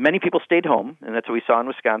 Many people stayed home, and that's what we saw in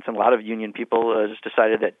Wisconsin. A lot of union people just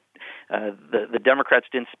decided that the Democrats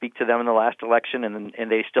didn't speak to them in the last election,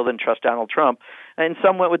 and they still didn't trust Donald Trump. And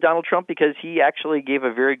some went with Donald Trump because he actually gave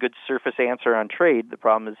a very good surface answer on trade. The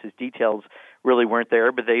problem is his details really weren't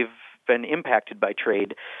there, but they've been impacted by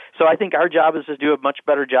trade. So I think our job is to do a much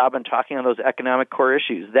better job on talking on those economic core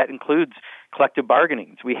issues. That includes collective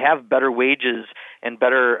bargaining. We have better wages and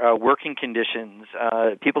better working conditions.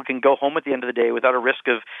 People can go home at the end of the day without a risk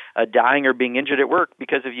of dying or being injured at work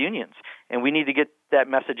because of unions. And we need to get that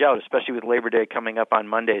message out, especially with Labor Day coming up on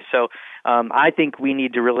Monday. So I think we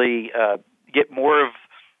need to really get more of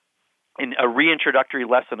a reintroductory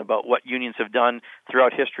lesson about what unions have done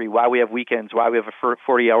throughout history, why we have weekends, why we have a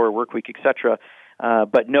 40-hour work week, etc.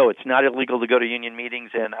 But no, it's not illegal to go to union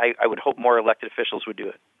meetings, and I would hope more elected officials would do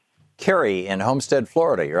it. Kerry in Homestead,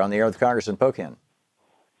 Florida. You're on the air with Congressman Pocan.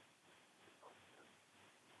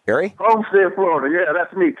 Kerry? Homestead, Florida. Yeah,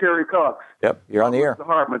 that's me, Kerry Cox. Yep, you're on the air. Mr.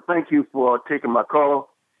 Hartmann, thank you for taking my call.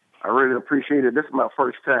 I really appreciate it. This is my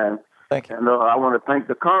first time. Thank you. And I want to thank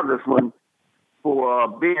the congressman for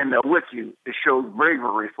being there with you. It shows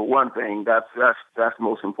bravery, for one thing. That's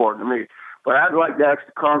most important to me. But I'd like to ask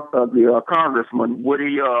the congressman, would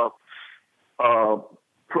he a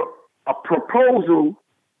proposal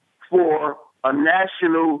for a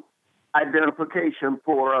national identification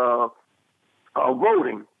for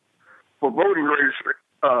voting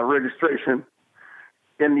registration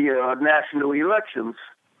in the national elections,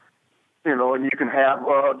 and you can have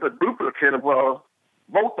the duplicate of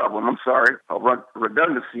both of them. I'm sorry,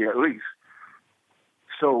 redundancy at least.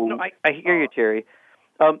 So no, I hear you, Terry.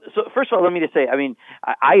 So first of all, let me just say,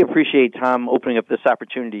 I appreciate Thom opening up this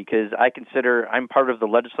opportunity because I consider I'm part of the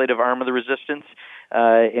legislative arm of the resistance,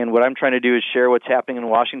 and what I'm trying to do is share what's happening in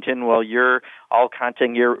Washington while you're all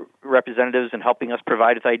contacting your representatives and helping us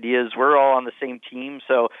provide with ideas. We're all on the same team,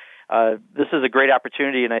 so this is a great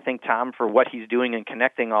opportunity, and I thank Thom for what he's doing and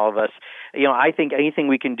connecting all of us. I think anything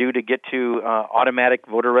we can do to get to automatic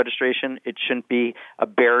voter registration, it shouldn't be a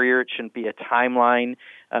barrier. It shouldn't be a timeline.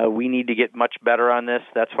 We need to get much better on this.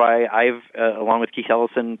 That's why I've, along with Keith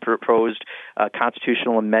Ellison, proposed a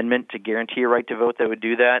constitutional amendment to guarantee a right to vote that would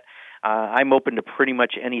do that. I'm open to pretty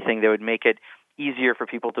much anything that would make it easier for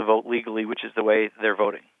people to vote legally, which is the way they're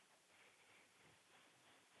voting.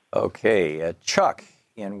 Okay, Chuck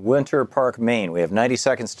in Winter Park, Maine. We have 90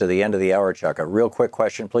 seconds to the end of the hour, Chuck. A real quick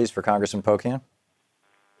question, please, for Congressman Pocan.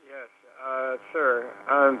 Yes, sir.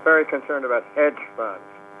 I'm very concerned about hedge funds.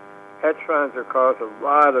 Hedge funds have caused a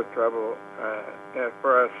lot of trouble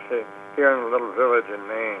for us here in a little village in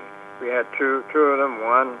Maine. We had two of them.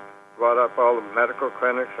 One bought up all the medical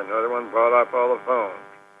clinics, and the other one bought up all the phones.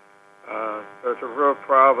 So it's a real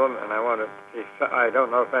problem, and I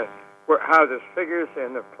don't know how this figures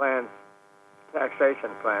in the plans, taxation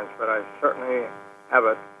plans, but I certainly have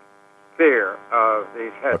a fear of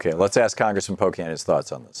these hedge funds. Okay, let's ask Congressman Pocan his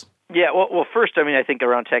thoughts on this. Yeah, well, first, I think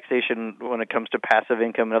around taxation, when it comes to passive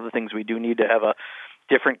income and other things, we do need to have a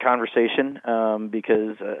different conversation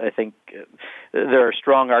because I think there are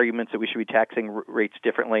strong arguments that we should be taxing rates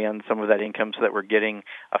differently on some of that income so that we're getting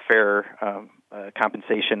a fair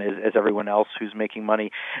compensation as everyone else who's making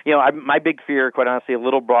money. My big fear, quite honestly, a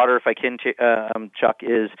little broader, if I can, Chuck,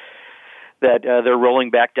 is that they're rolling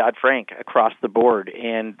back Dodd-Frank across the board,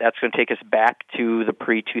 and that's going to take us back to the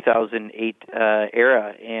pre-2008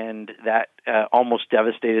 era, and that almost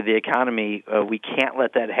devastated the economy. We can't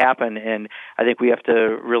let that happen, and I think we have to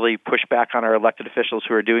really push back on our elected officials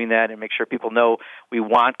who are doing that and make sure people know we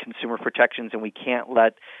want consumer protections, and we can't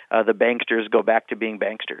let the banksters go back to being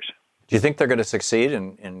banksters. Do you think they're going to succeed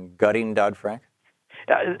in gutting Dodd-Frank?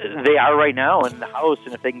 They are right now in the House,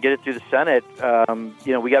 and if they can get it through the Senate,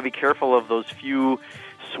 we got to be careful of those few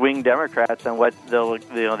swing Democrats on what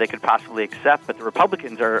they could possibly accept. But the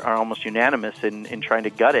Republicans are almost unanimous in trying to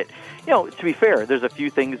gut it. To be fair, there's a few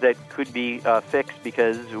things that could be fixed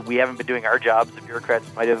because we haven't been doing our jobs. The bureaucrats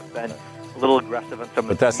might have been a little aggressive on some of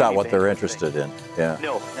the. But that's not what they're interested in. Yeah.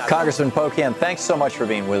 No. Congressman Pocan, thanks so much for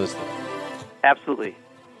being with us. Absolutely.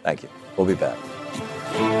 Thank you. We'll be back.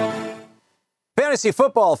 Fantasy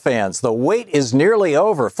football fans, the wait is nearly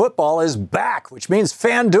over. Football is back, which means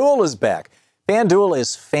FanDuel is back. FanDuel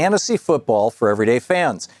is fantasy football for everyday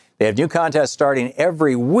fans. They have new contests starting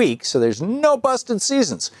every week, so there's no busted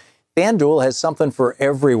seasons. FanDuel has something for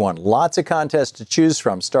everyone. Lots of contests to choose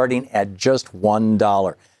from, starting at just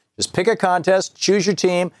 $1. Just pick a contest, choose your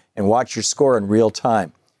team, and watch your score in real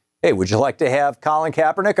time. Hey, would you like to have Colin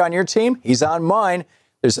Kaepernick on your team? He's on mine.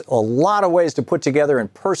 There's a lot of ways to put together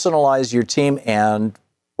and personalize your team, and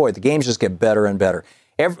boy, the games just get better and better.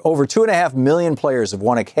 Over 2.5 million players have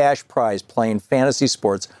won a cash prize playing fantasy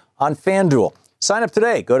sports on FanDuel. Sign up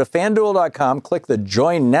today. Go to FanDuel.com, click the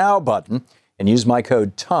Join Now button, and use my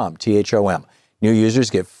code THOM, T-H-O-M. New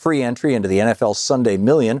users get free entry into the NFL Sunday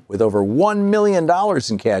Million with over $1 million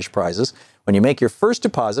in cash prizes when you make your first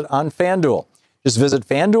deposit on FanDuel. Just visit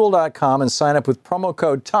FanDuel.com and sign up with promo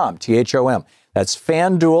code THOM, T-H-O-M. That's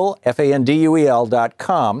FanDuel,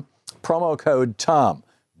 FanDuel.com, promo code THOM.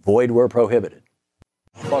 Void where prohibited.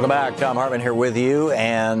 Welcome back. Thom Hartmann here with you.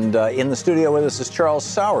 And in the studio with us is Charles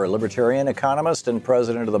Sauer, libertarian economist and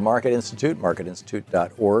president of the Market Institute,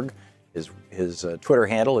 marketinstitute.org. His Twitter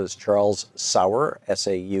handle is Charles Sauer,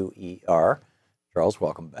 S-A-U-E-R. Charles,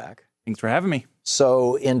 welcome back. Thanks for having me.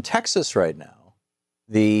 So in Texas right now,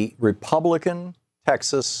 the Republican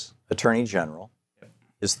Texas Attorney General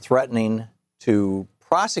is threatening to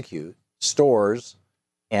prosecute stores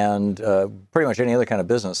and pretty much any other kind of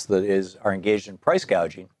business that are engaged in price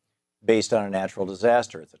gouging based on a natural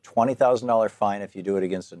disaster. It's a $20,000 fine if you do it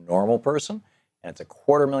against a normal person, and it's a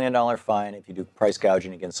 $250,000 fine if you do price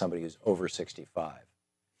gouging against somebody who's over 65.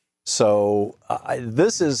 So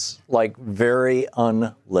this is like very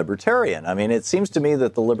un-libertarian. I mean, it seems to me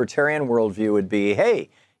that the libertarian worldview would be, hey,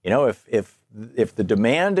 if the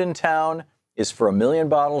demand in town is for 1 million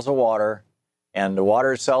bottles of water, and the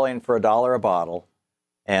water is selling for $1 a bottle,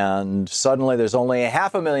 and suddenly there's only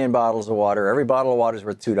 500,000 bottles of water. Every bottle of water is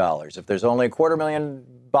worth $2. If there's only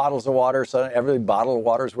 250,000 bottles of water, so every bottle of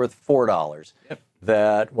water is worth $4. Yep.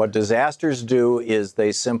 That what disasters do is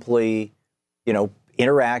they simply,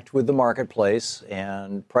 interact with the marketplace,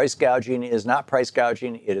 and price gouging is not price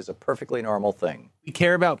gouging. It is a perfectly normal thing. We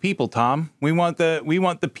care about people, Thom. We want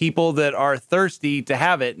the people that are thirsty to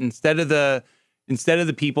have it instead of the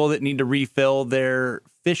people that need to refill their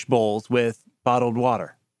fish bowls with bottled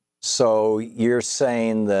water. So you're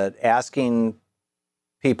saying that asking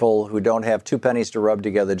people who don't have 2 pennies to rub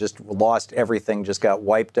together, just lost everything, just got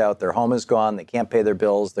wiped out, their home is gone, they can't pay their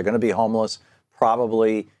bills, they're going to be homeless,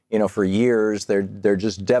 probably, for years, they're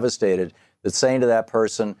just devastated. That's saying to that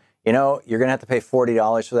person, you're going to have to pay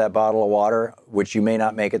 $40 for that bottle of water, which you may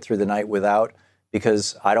not make it through the night without,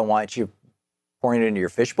 because I don't want you pouring it into your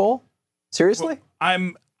fishbowl? Seriously?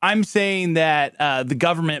 Well, I'm saying that the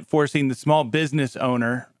government forcing the small business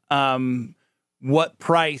owner what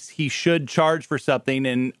price he should charge for something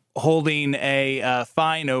and holding a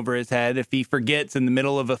fine over his head if he forgets in the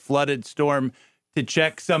middle of a flooded storm to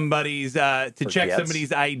check somebody's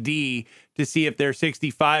ID to see if they're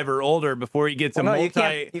 65 or older before he gets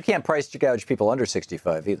you can't price gouge people under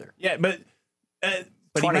 65 either. Yeah, but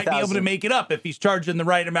he might be able to make it up if he's charging the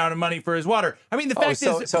right amount of money for his water. I mean, the fact is...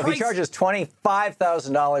 So if he charges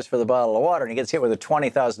 $25,000 for the bottle of water and he gets hit with a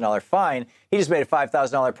 $20,000 fine, he just made a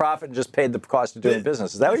 $5,000 profit and just paid the cost of doing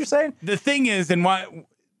business. Is that what you're saying? The thing is, and why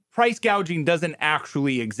price gouging doesn't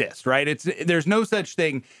actually exist, right? There's no such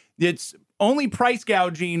thing. It's only price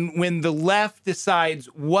gouging when the left decides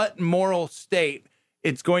what moral state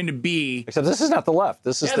it's going to be. Except this is not the left.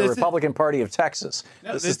 This is the Republican Party of Texas.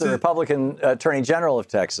 This is the Republican Attorney General of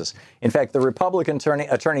Texas. In fact, the Republican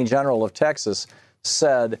Attorney General of Texas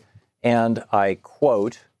said, and I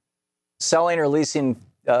quote, selling or leasing,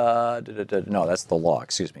 no, that's the law,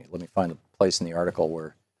 excuse me. Let me find the place in the article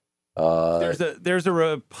where. There's a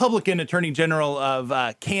Republican Attorney General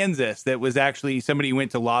of Kansas that was actually somebody who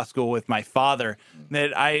went to law school with my father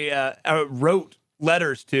that I wrote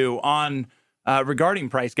letters to on regarding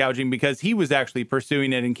price gouging because he was actually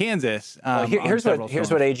pursuing it in Kansas. Here's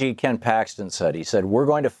what AG Ken Paxton said. He said, "We're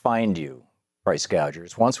going to find you, price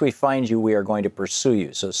gougers. Once we find you, we are going to pursue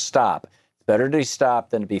you. So stop. It's better to be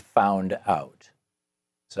stopped than to be found out."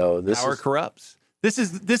 So this power corrupts. This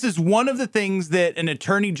is one of the things that an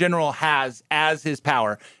attorney general has as his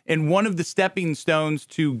power, and one of the stepping stones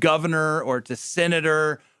to governor or to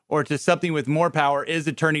senator or to something with more power is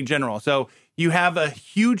attorney general. So you have a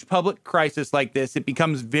huge public crisis like this. It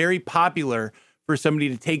becomes very popular for somebody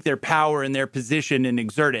to take their power and their position and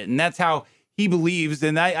exert it. And that's how he believes.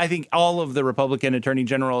 And I think all of the Republican attorney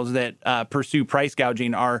generals that pursue price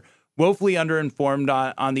gouging are woefully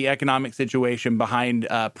underinformed on the economic situation behind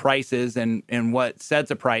prices and what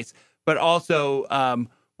sets a price, but also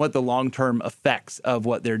what the long-term effects of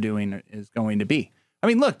what they're doing is going to be. I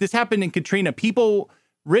mean, look, this happened in Katrina.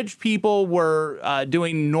 Rich people were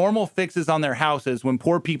doing normal fixes on their houses when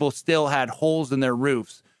poor people still had holes in their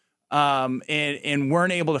roofs and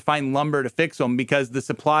weren't able to find lumber to fix them because the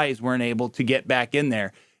supplies weren't able to get back in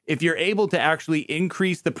there. If you're able to actually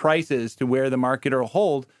increase the prices to where the market will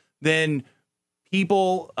hold, then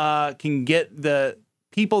people can get the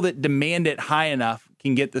people that demand it high enough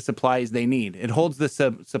can get the supplies they need. It holds the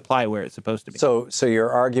supply where it's supposed to be. So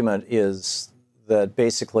your argument is that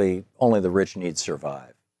basically only the rich need survive.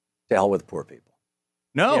 To hell with poor people.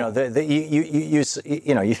 No,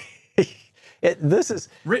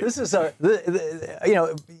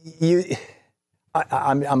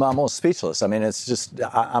 I'm almost speechless. I mean, it's just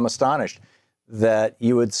I'm astonished that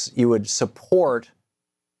you would support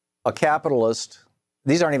a capitalist.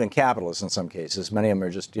 These aren't even capitalists in some cases. Many of them are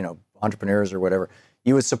just entrepreneurs or whatever.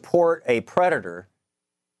 You would support a predator,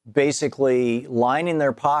 basically lining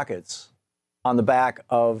their pockets on the back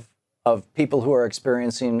of people who are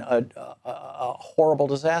experiencing a horrible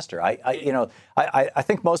disaster. I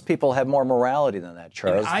think most people have more morality than that,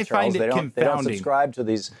 Charles. I find it confounding. They don't subscribe to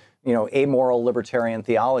these, amoral libertarian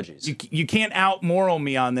theologies. You can't out-moral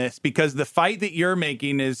me on this because the fight that you're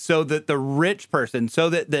making is so that the rich person, so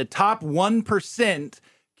that the top 1%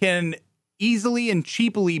 can easily and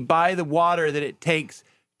cheaply buy the water that it takes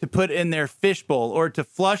to put in their fishbowl or to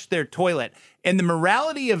flush their toilet. And the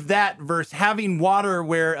morality of that versus having water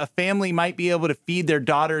where a family might be able to feed their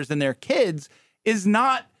daughters and their kids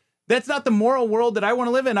that's not the moral world that I want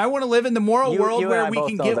to live in. I want to live in the moral world where we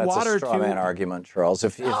can get water to. That's a straw man argument, Charles.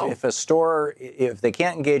 If a store, if they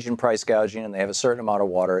can't engage in price gouging and they have a certain amount of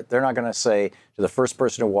water, they're not going to say to the first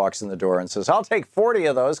person who walks in the door and says, "I'll take 40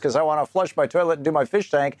 of those because I want to flush my toilet and do my fish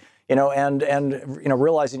tank," and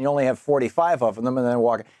realizing you only have 45 of them and then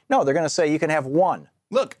walk. No, they're going to say you can have one.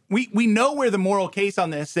 Look, we know where the moral case on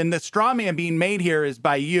this, and the straw man being made here is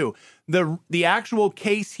by you. The actual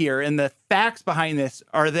case here and the facts behind this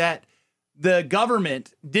are that the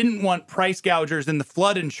government didn't want price gougers in the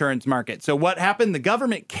flood insurance market. So what happened? The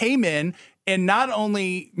government came in and not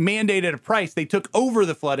only mandated a price, they took over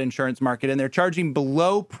the flood insurance market, and they're charging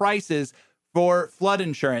below prices for flood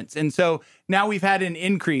insurance. And so now we've had an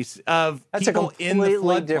increase of people in the floodplains. That's a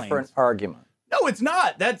completely different argument. No, it's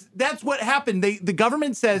not. That's what happened. The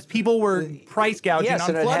government says people were price gouging on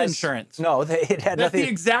flood insurance. No, it had That's nothing. the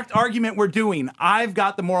exact argument we're doing. I've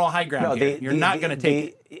got the moral high ground here. You're not going to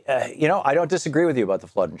take it. I don't disagree with you about the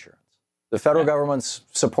flood insurance. The federal government's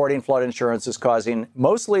supporting flood insurance is causing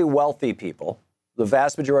mostly wealthy people. The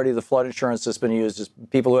vast majority of the flood insurance that's been used is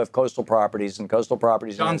people who have coastal properties and coastal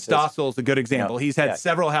properties. John Stossel is a good example. He's had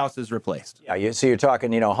several houses replaced. Yeah, so you're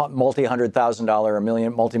talking, multi-$100,000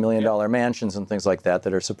 or multi-million-dollar mansions and things like that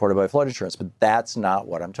are supported by flood insurance. But that's not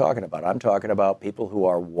what I'm talking about. I'm talking about people who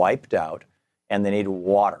are wiped out and they need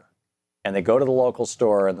water. And they go to the local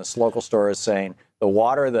store, and this local store is saying, the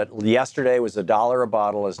water that yesterday was $1 a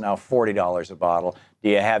bottle is now $40 a bottle. Do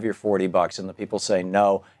you have your $40? And the people say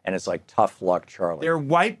no, and it's like tough luck, Charlie.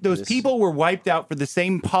 Those people were wiped out for the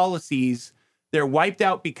same policies. They're wiped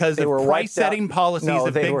out because of price-setting policies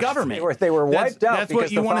of big government. They were wiped out because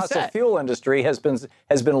the fossil fuel industry has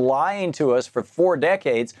been lying to us for 4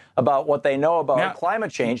 decades about what they know about climate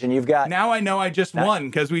change. And you've got now I know I just won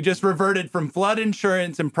because we just reverted from flood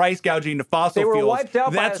insurance and price gouging to fossil fuels. They were wiped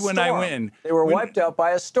out That's by a when storm. I win. They were wiped out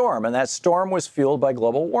by a storm, and that storm was fueled by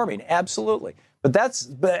global warming. Absolutely. But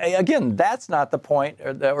again, that's not the point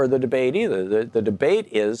or the debate either. The debate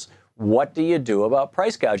is, what do you do about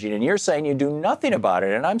price gouging? And you're saying you do nothing about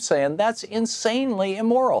it, and I'm saying that's insanely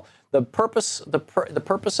immoral. The purpose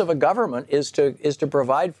of a government is to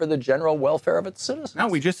provide for the general welfare of its citizens. No,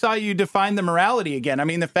 we just saw you define the morality again. I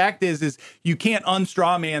mean, the fact is you can't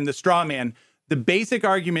unstraw man the straw man. The basic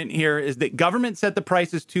argument here is that government set the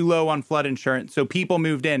prices too low on flood insurance, so people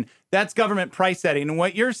moved in. That's government price setting. And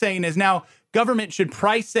what you're saying is now government should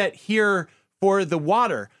price set here for the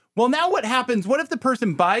water. Well, now what happens? What if the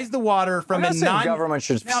person buys the water from I'm not saying government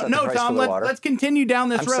should set the price Tom, for the water. Let's continue down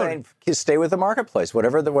this road. I'm saying stay with the marketplace.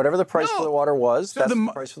 Whatever the price for the water was, that's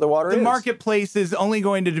the price for the water. The marketplace is only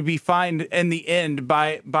going to be defined in the end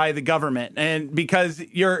by the government, and because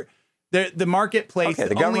the marketplace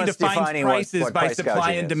only defines prices by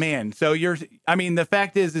supply and demand. So the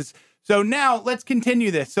fact is so now let's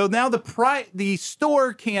continue this. So now the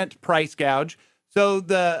store can't price gouge. So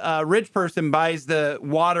the rich person buys the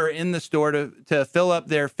water in the store to fill up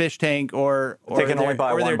their fish tank or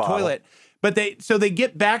their toilet. But they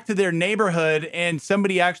get back to their neighborhood and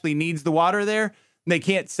somebody actually needs the water there. They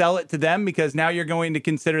can't sell it to them because now you're going to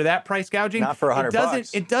consider that price gouging. Not for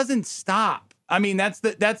 $100. It doesn't stop. I mean, that's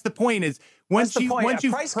the point is once you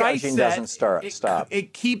price gouging set, doesn't stop.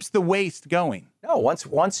 It keeps the waste going. No,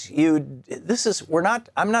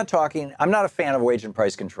 I'm not a fan of wage and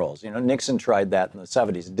price controls. Nixon tried that in the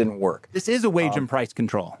 70s. It didn't work. This is a wage and price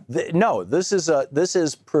control. This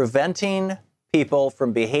is preventing people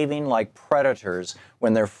from behaving like predators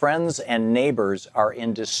when their friends and neighbors are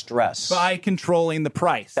in distress. By controlling the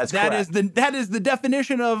price. That's correct. That is the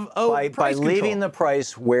definition of price by control. Leaving the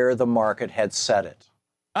price where the market had set it.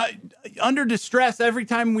 Under distress, every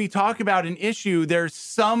time we talk about an issue, there's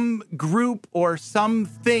some group or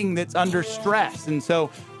something that's under stress. And so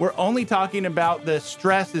we're only talking about the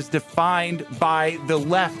stress is defined by the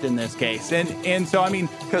left in this case. And so, you're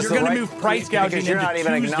going to move price gouging because you're not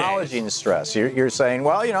even acknowledging stress. You're saying,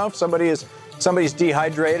 well, if somebody's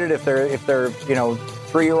dehydrated, if their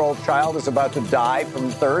 3-year-old child is about to die from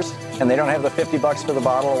thirst and they don't have the $50 for the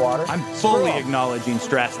bottle of water. I'm fully acknowledging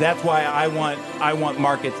stress. That's why I want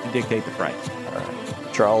markets to dictate the price. All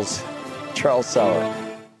right. Charles Sauer.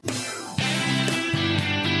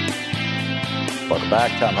 Welcome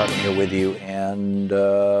back. Thom Hartmann here with you. And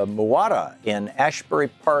Muwada in Ashbury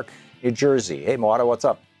Park, New Jersey. Hey, Muwada, what's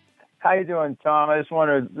up? How you doing, Tom? I just want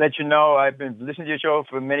to let you know I've been listening to your show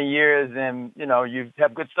for many years, and you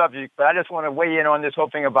have good subjects. But I just want to weigh in on this whole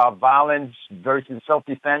thing about violence versus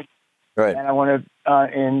self-defense. Right. And I want to,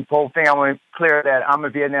 in the whole thing, I want to clear that I'm a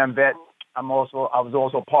Vietnam vet. I was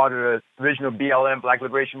also part of the original BLM, Black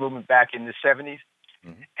Liberation Movement, back in the 70s.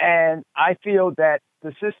 Mm-hmm. And I feel that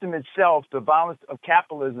the system itself, the violence of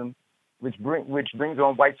capitalism, which brings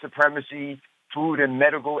on white supremacy, food and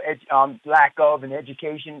medical lack of and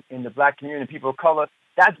education in the black community and people of color,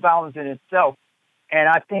 that's violence in itself. And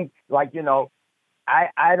I think,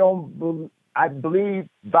 I believe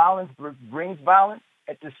violence brings violence.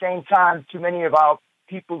 At the same time, too many of our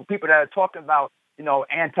people that are talking about,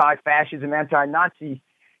 anti-fascism, anti-Nazi,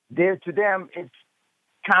 to them, it's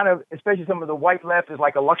kind of, especially some of the white left, is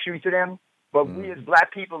like a luxury to them. But we as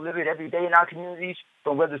black people live it every day in our communities,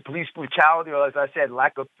 from whether it's police brutality or, as I said,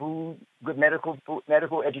 lack of food, good medical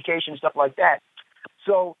education, stuff like that.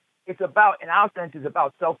 So it's about, in our sense, it's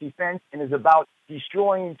about self-defense, and it's about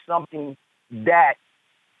destroying something that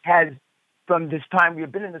has, from this time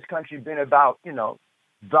we've been in this country, been about,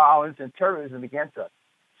 violence and terrorism against us.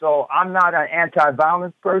 So I'm not an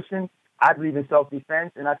anti-violence person. I believe in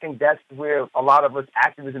self-defense, and I think that's where a lot of us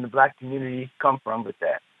activists in the black community come from with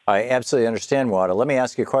that. I absolutely understand, Wada. Let me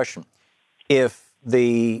ask you a question. If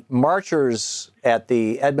the marchers at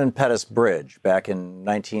the Edmund Pettus Bridge back in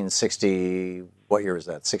 1960, what year was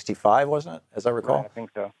that? 65, wasn't it, as I recall? Right, I think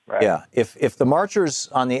so. Right. Yeah. If the marchers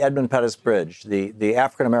on the Edmund Pettus Bridge, the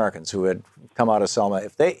African Americans who had come out of Selma,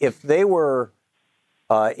 if they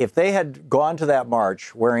had gone to that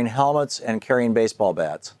march wearing helmets and carrying baseball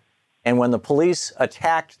bats, and when the police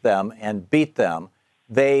attacked them and beat them,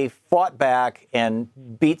 they fought back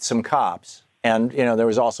and beat some cops. And, there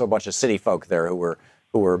was also a bunch of city folk there who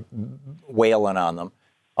were wailing on them.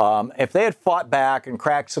 If they had fought back and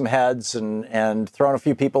cracked some heads and thrown a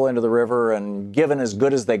few people into the river and given as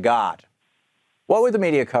good as they got, what would the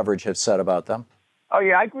media coverage have said about them? Oh,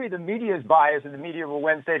 yeah, I agree. The media is biased, and the media will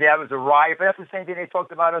say that was a riot. But that's the same thing they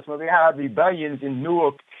talked about us when we had rebellions in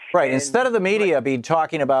Newark. Right. Instead of the media be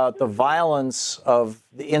talking about the violence of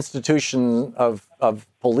the institution of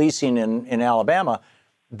policing in Alabama,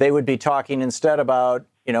 they would be talking instead about,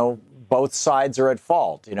 both sides are at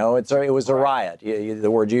fault. It was a riot, the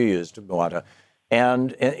word you used, Muwada.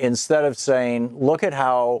 And instead of saying, look at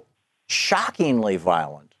how shockingly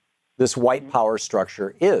violent this white power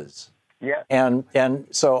structure is. Yeah. And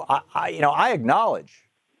so I acknowledge,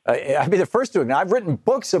 I'd be the first to acknowledge, I've written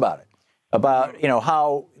books about it, about,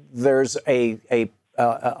 how there's a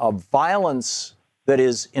violence that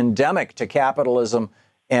is endemic to capitalism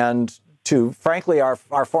and to, frankly, our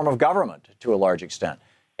form of government to a large extent.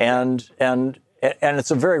 And and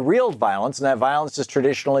it's a very real violence, and that violence has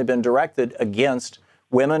traditionally been directed against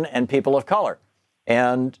women and people of color,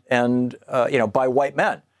 and by white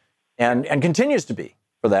men, and continues to be,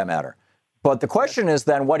 for that matter. But the question is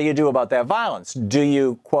then, what do you do about that violence? Do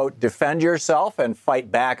you, quote, defend yourself and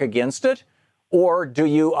fight back against it? Or do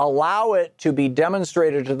you allow it to be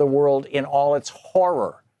demonstrated to the world in all its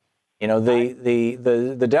horror?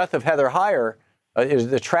 The death of Heather Heyer is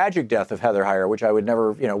the tragic death of Heather Heyer, which I would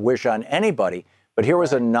never, wish on anybody. But here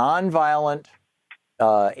was a nonviolent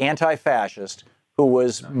anti-fascist who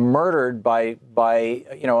was murdered by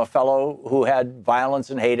a fellow who had violence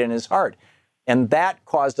and hate in his heart. And that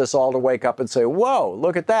caused us all to wake up and say, whoa,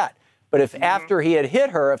 look at that. But if after he had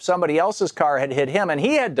hit her, if somebody else's car had hit him and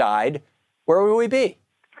he had died, where would we be?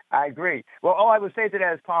 I agree. Well, all I would say to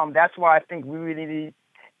that is, Thom, that's why I think we really need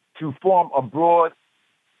to form a broad,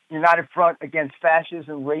 united front against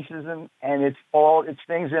fascism, racism, and its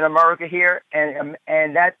things in America here. And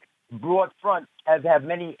that broad front has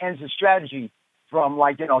many ends of strategy, from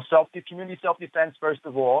community self-defense, first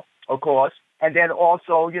of all, of course, and then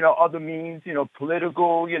also, other means,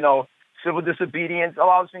 political, civil disobedience, a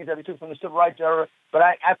lot of things that we took from the civil rights era. But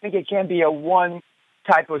I think it can be a one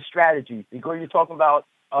type of strategy, because you're talking about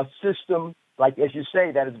a system, like as you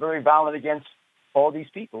say, that is very violent against all these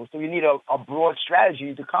people. So you need a broad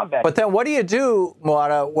strategy to combat. But then what do you do,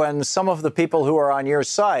 Moana, when some of the people who are on your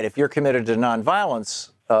side, if you're committed to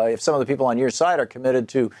nonviolence, if some of the people on your side are committed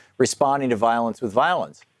to responding to violence with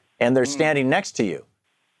violence, and they're standing next to you,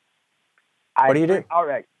 what do you do? All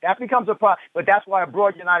right. That becomes a problem. But that's why a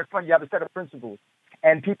broad united front, you have a set of principles.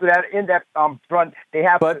 And people that are in that front, they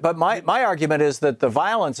have... But my argument is that the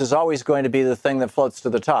violence is always going to be the thing that floats to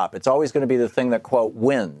the top. It's always going to be the thing that, quote,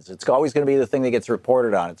 wins. It's always going to be the thing that gets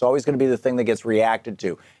reported on. It's always going to be the thing that gets reacted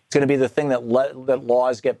to. It's going to be the thing that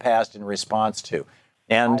laws get passed in response to.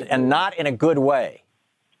 And not in a good way.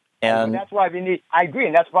 And that's why we need, I agree,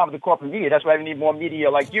 and that's the problem with the corporate media. That's why we need more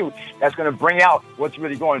media like you that's going to bring out what's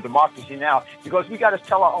really going on in democracy now, because we got to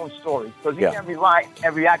tell our own story. Because we can't rely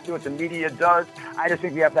and react to what the media does. I just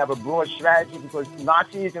think we have to have a broad strategy, because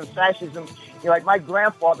Nazis and fascism, like my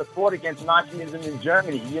grandfather fought against Nazism in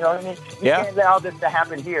Germany. You know what I mean? We can't allow this to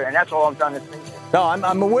happen here, and that's all I'm trying to say. No,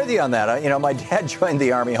 I'm with you on that. My dad joined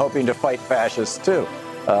the Army hoping to fight fascists, too,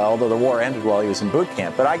 although the war ended while he was in boot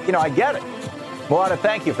camp. But I get it. Moana,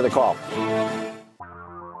 thank you for the call.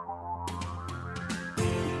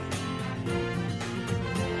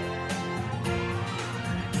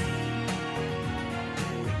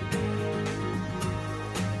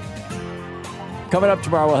 Coming up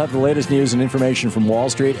tomorrow, we'll have the latest news and information from Wall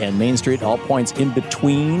Street and Main Street, all points in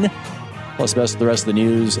between, plus the rest of the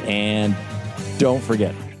news. And don't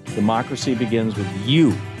forget, democracy begins with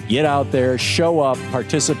you. Get out there, show up,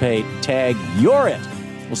 participate, tag, you're it.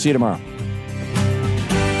 We'll see you tomorrow.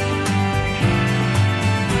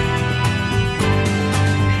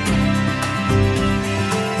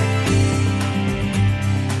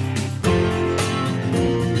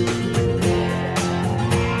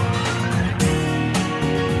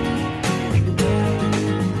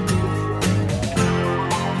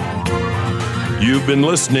 You've been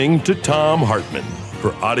listening to Thom Hartmann.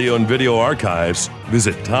 For audio and video archives,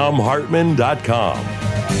 visit thomhartmann.com.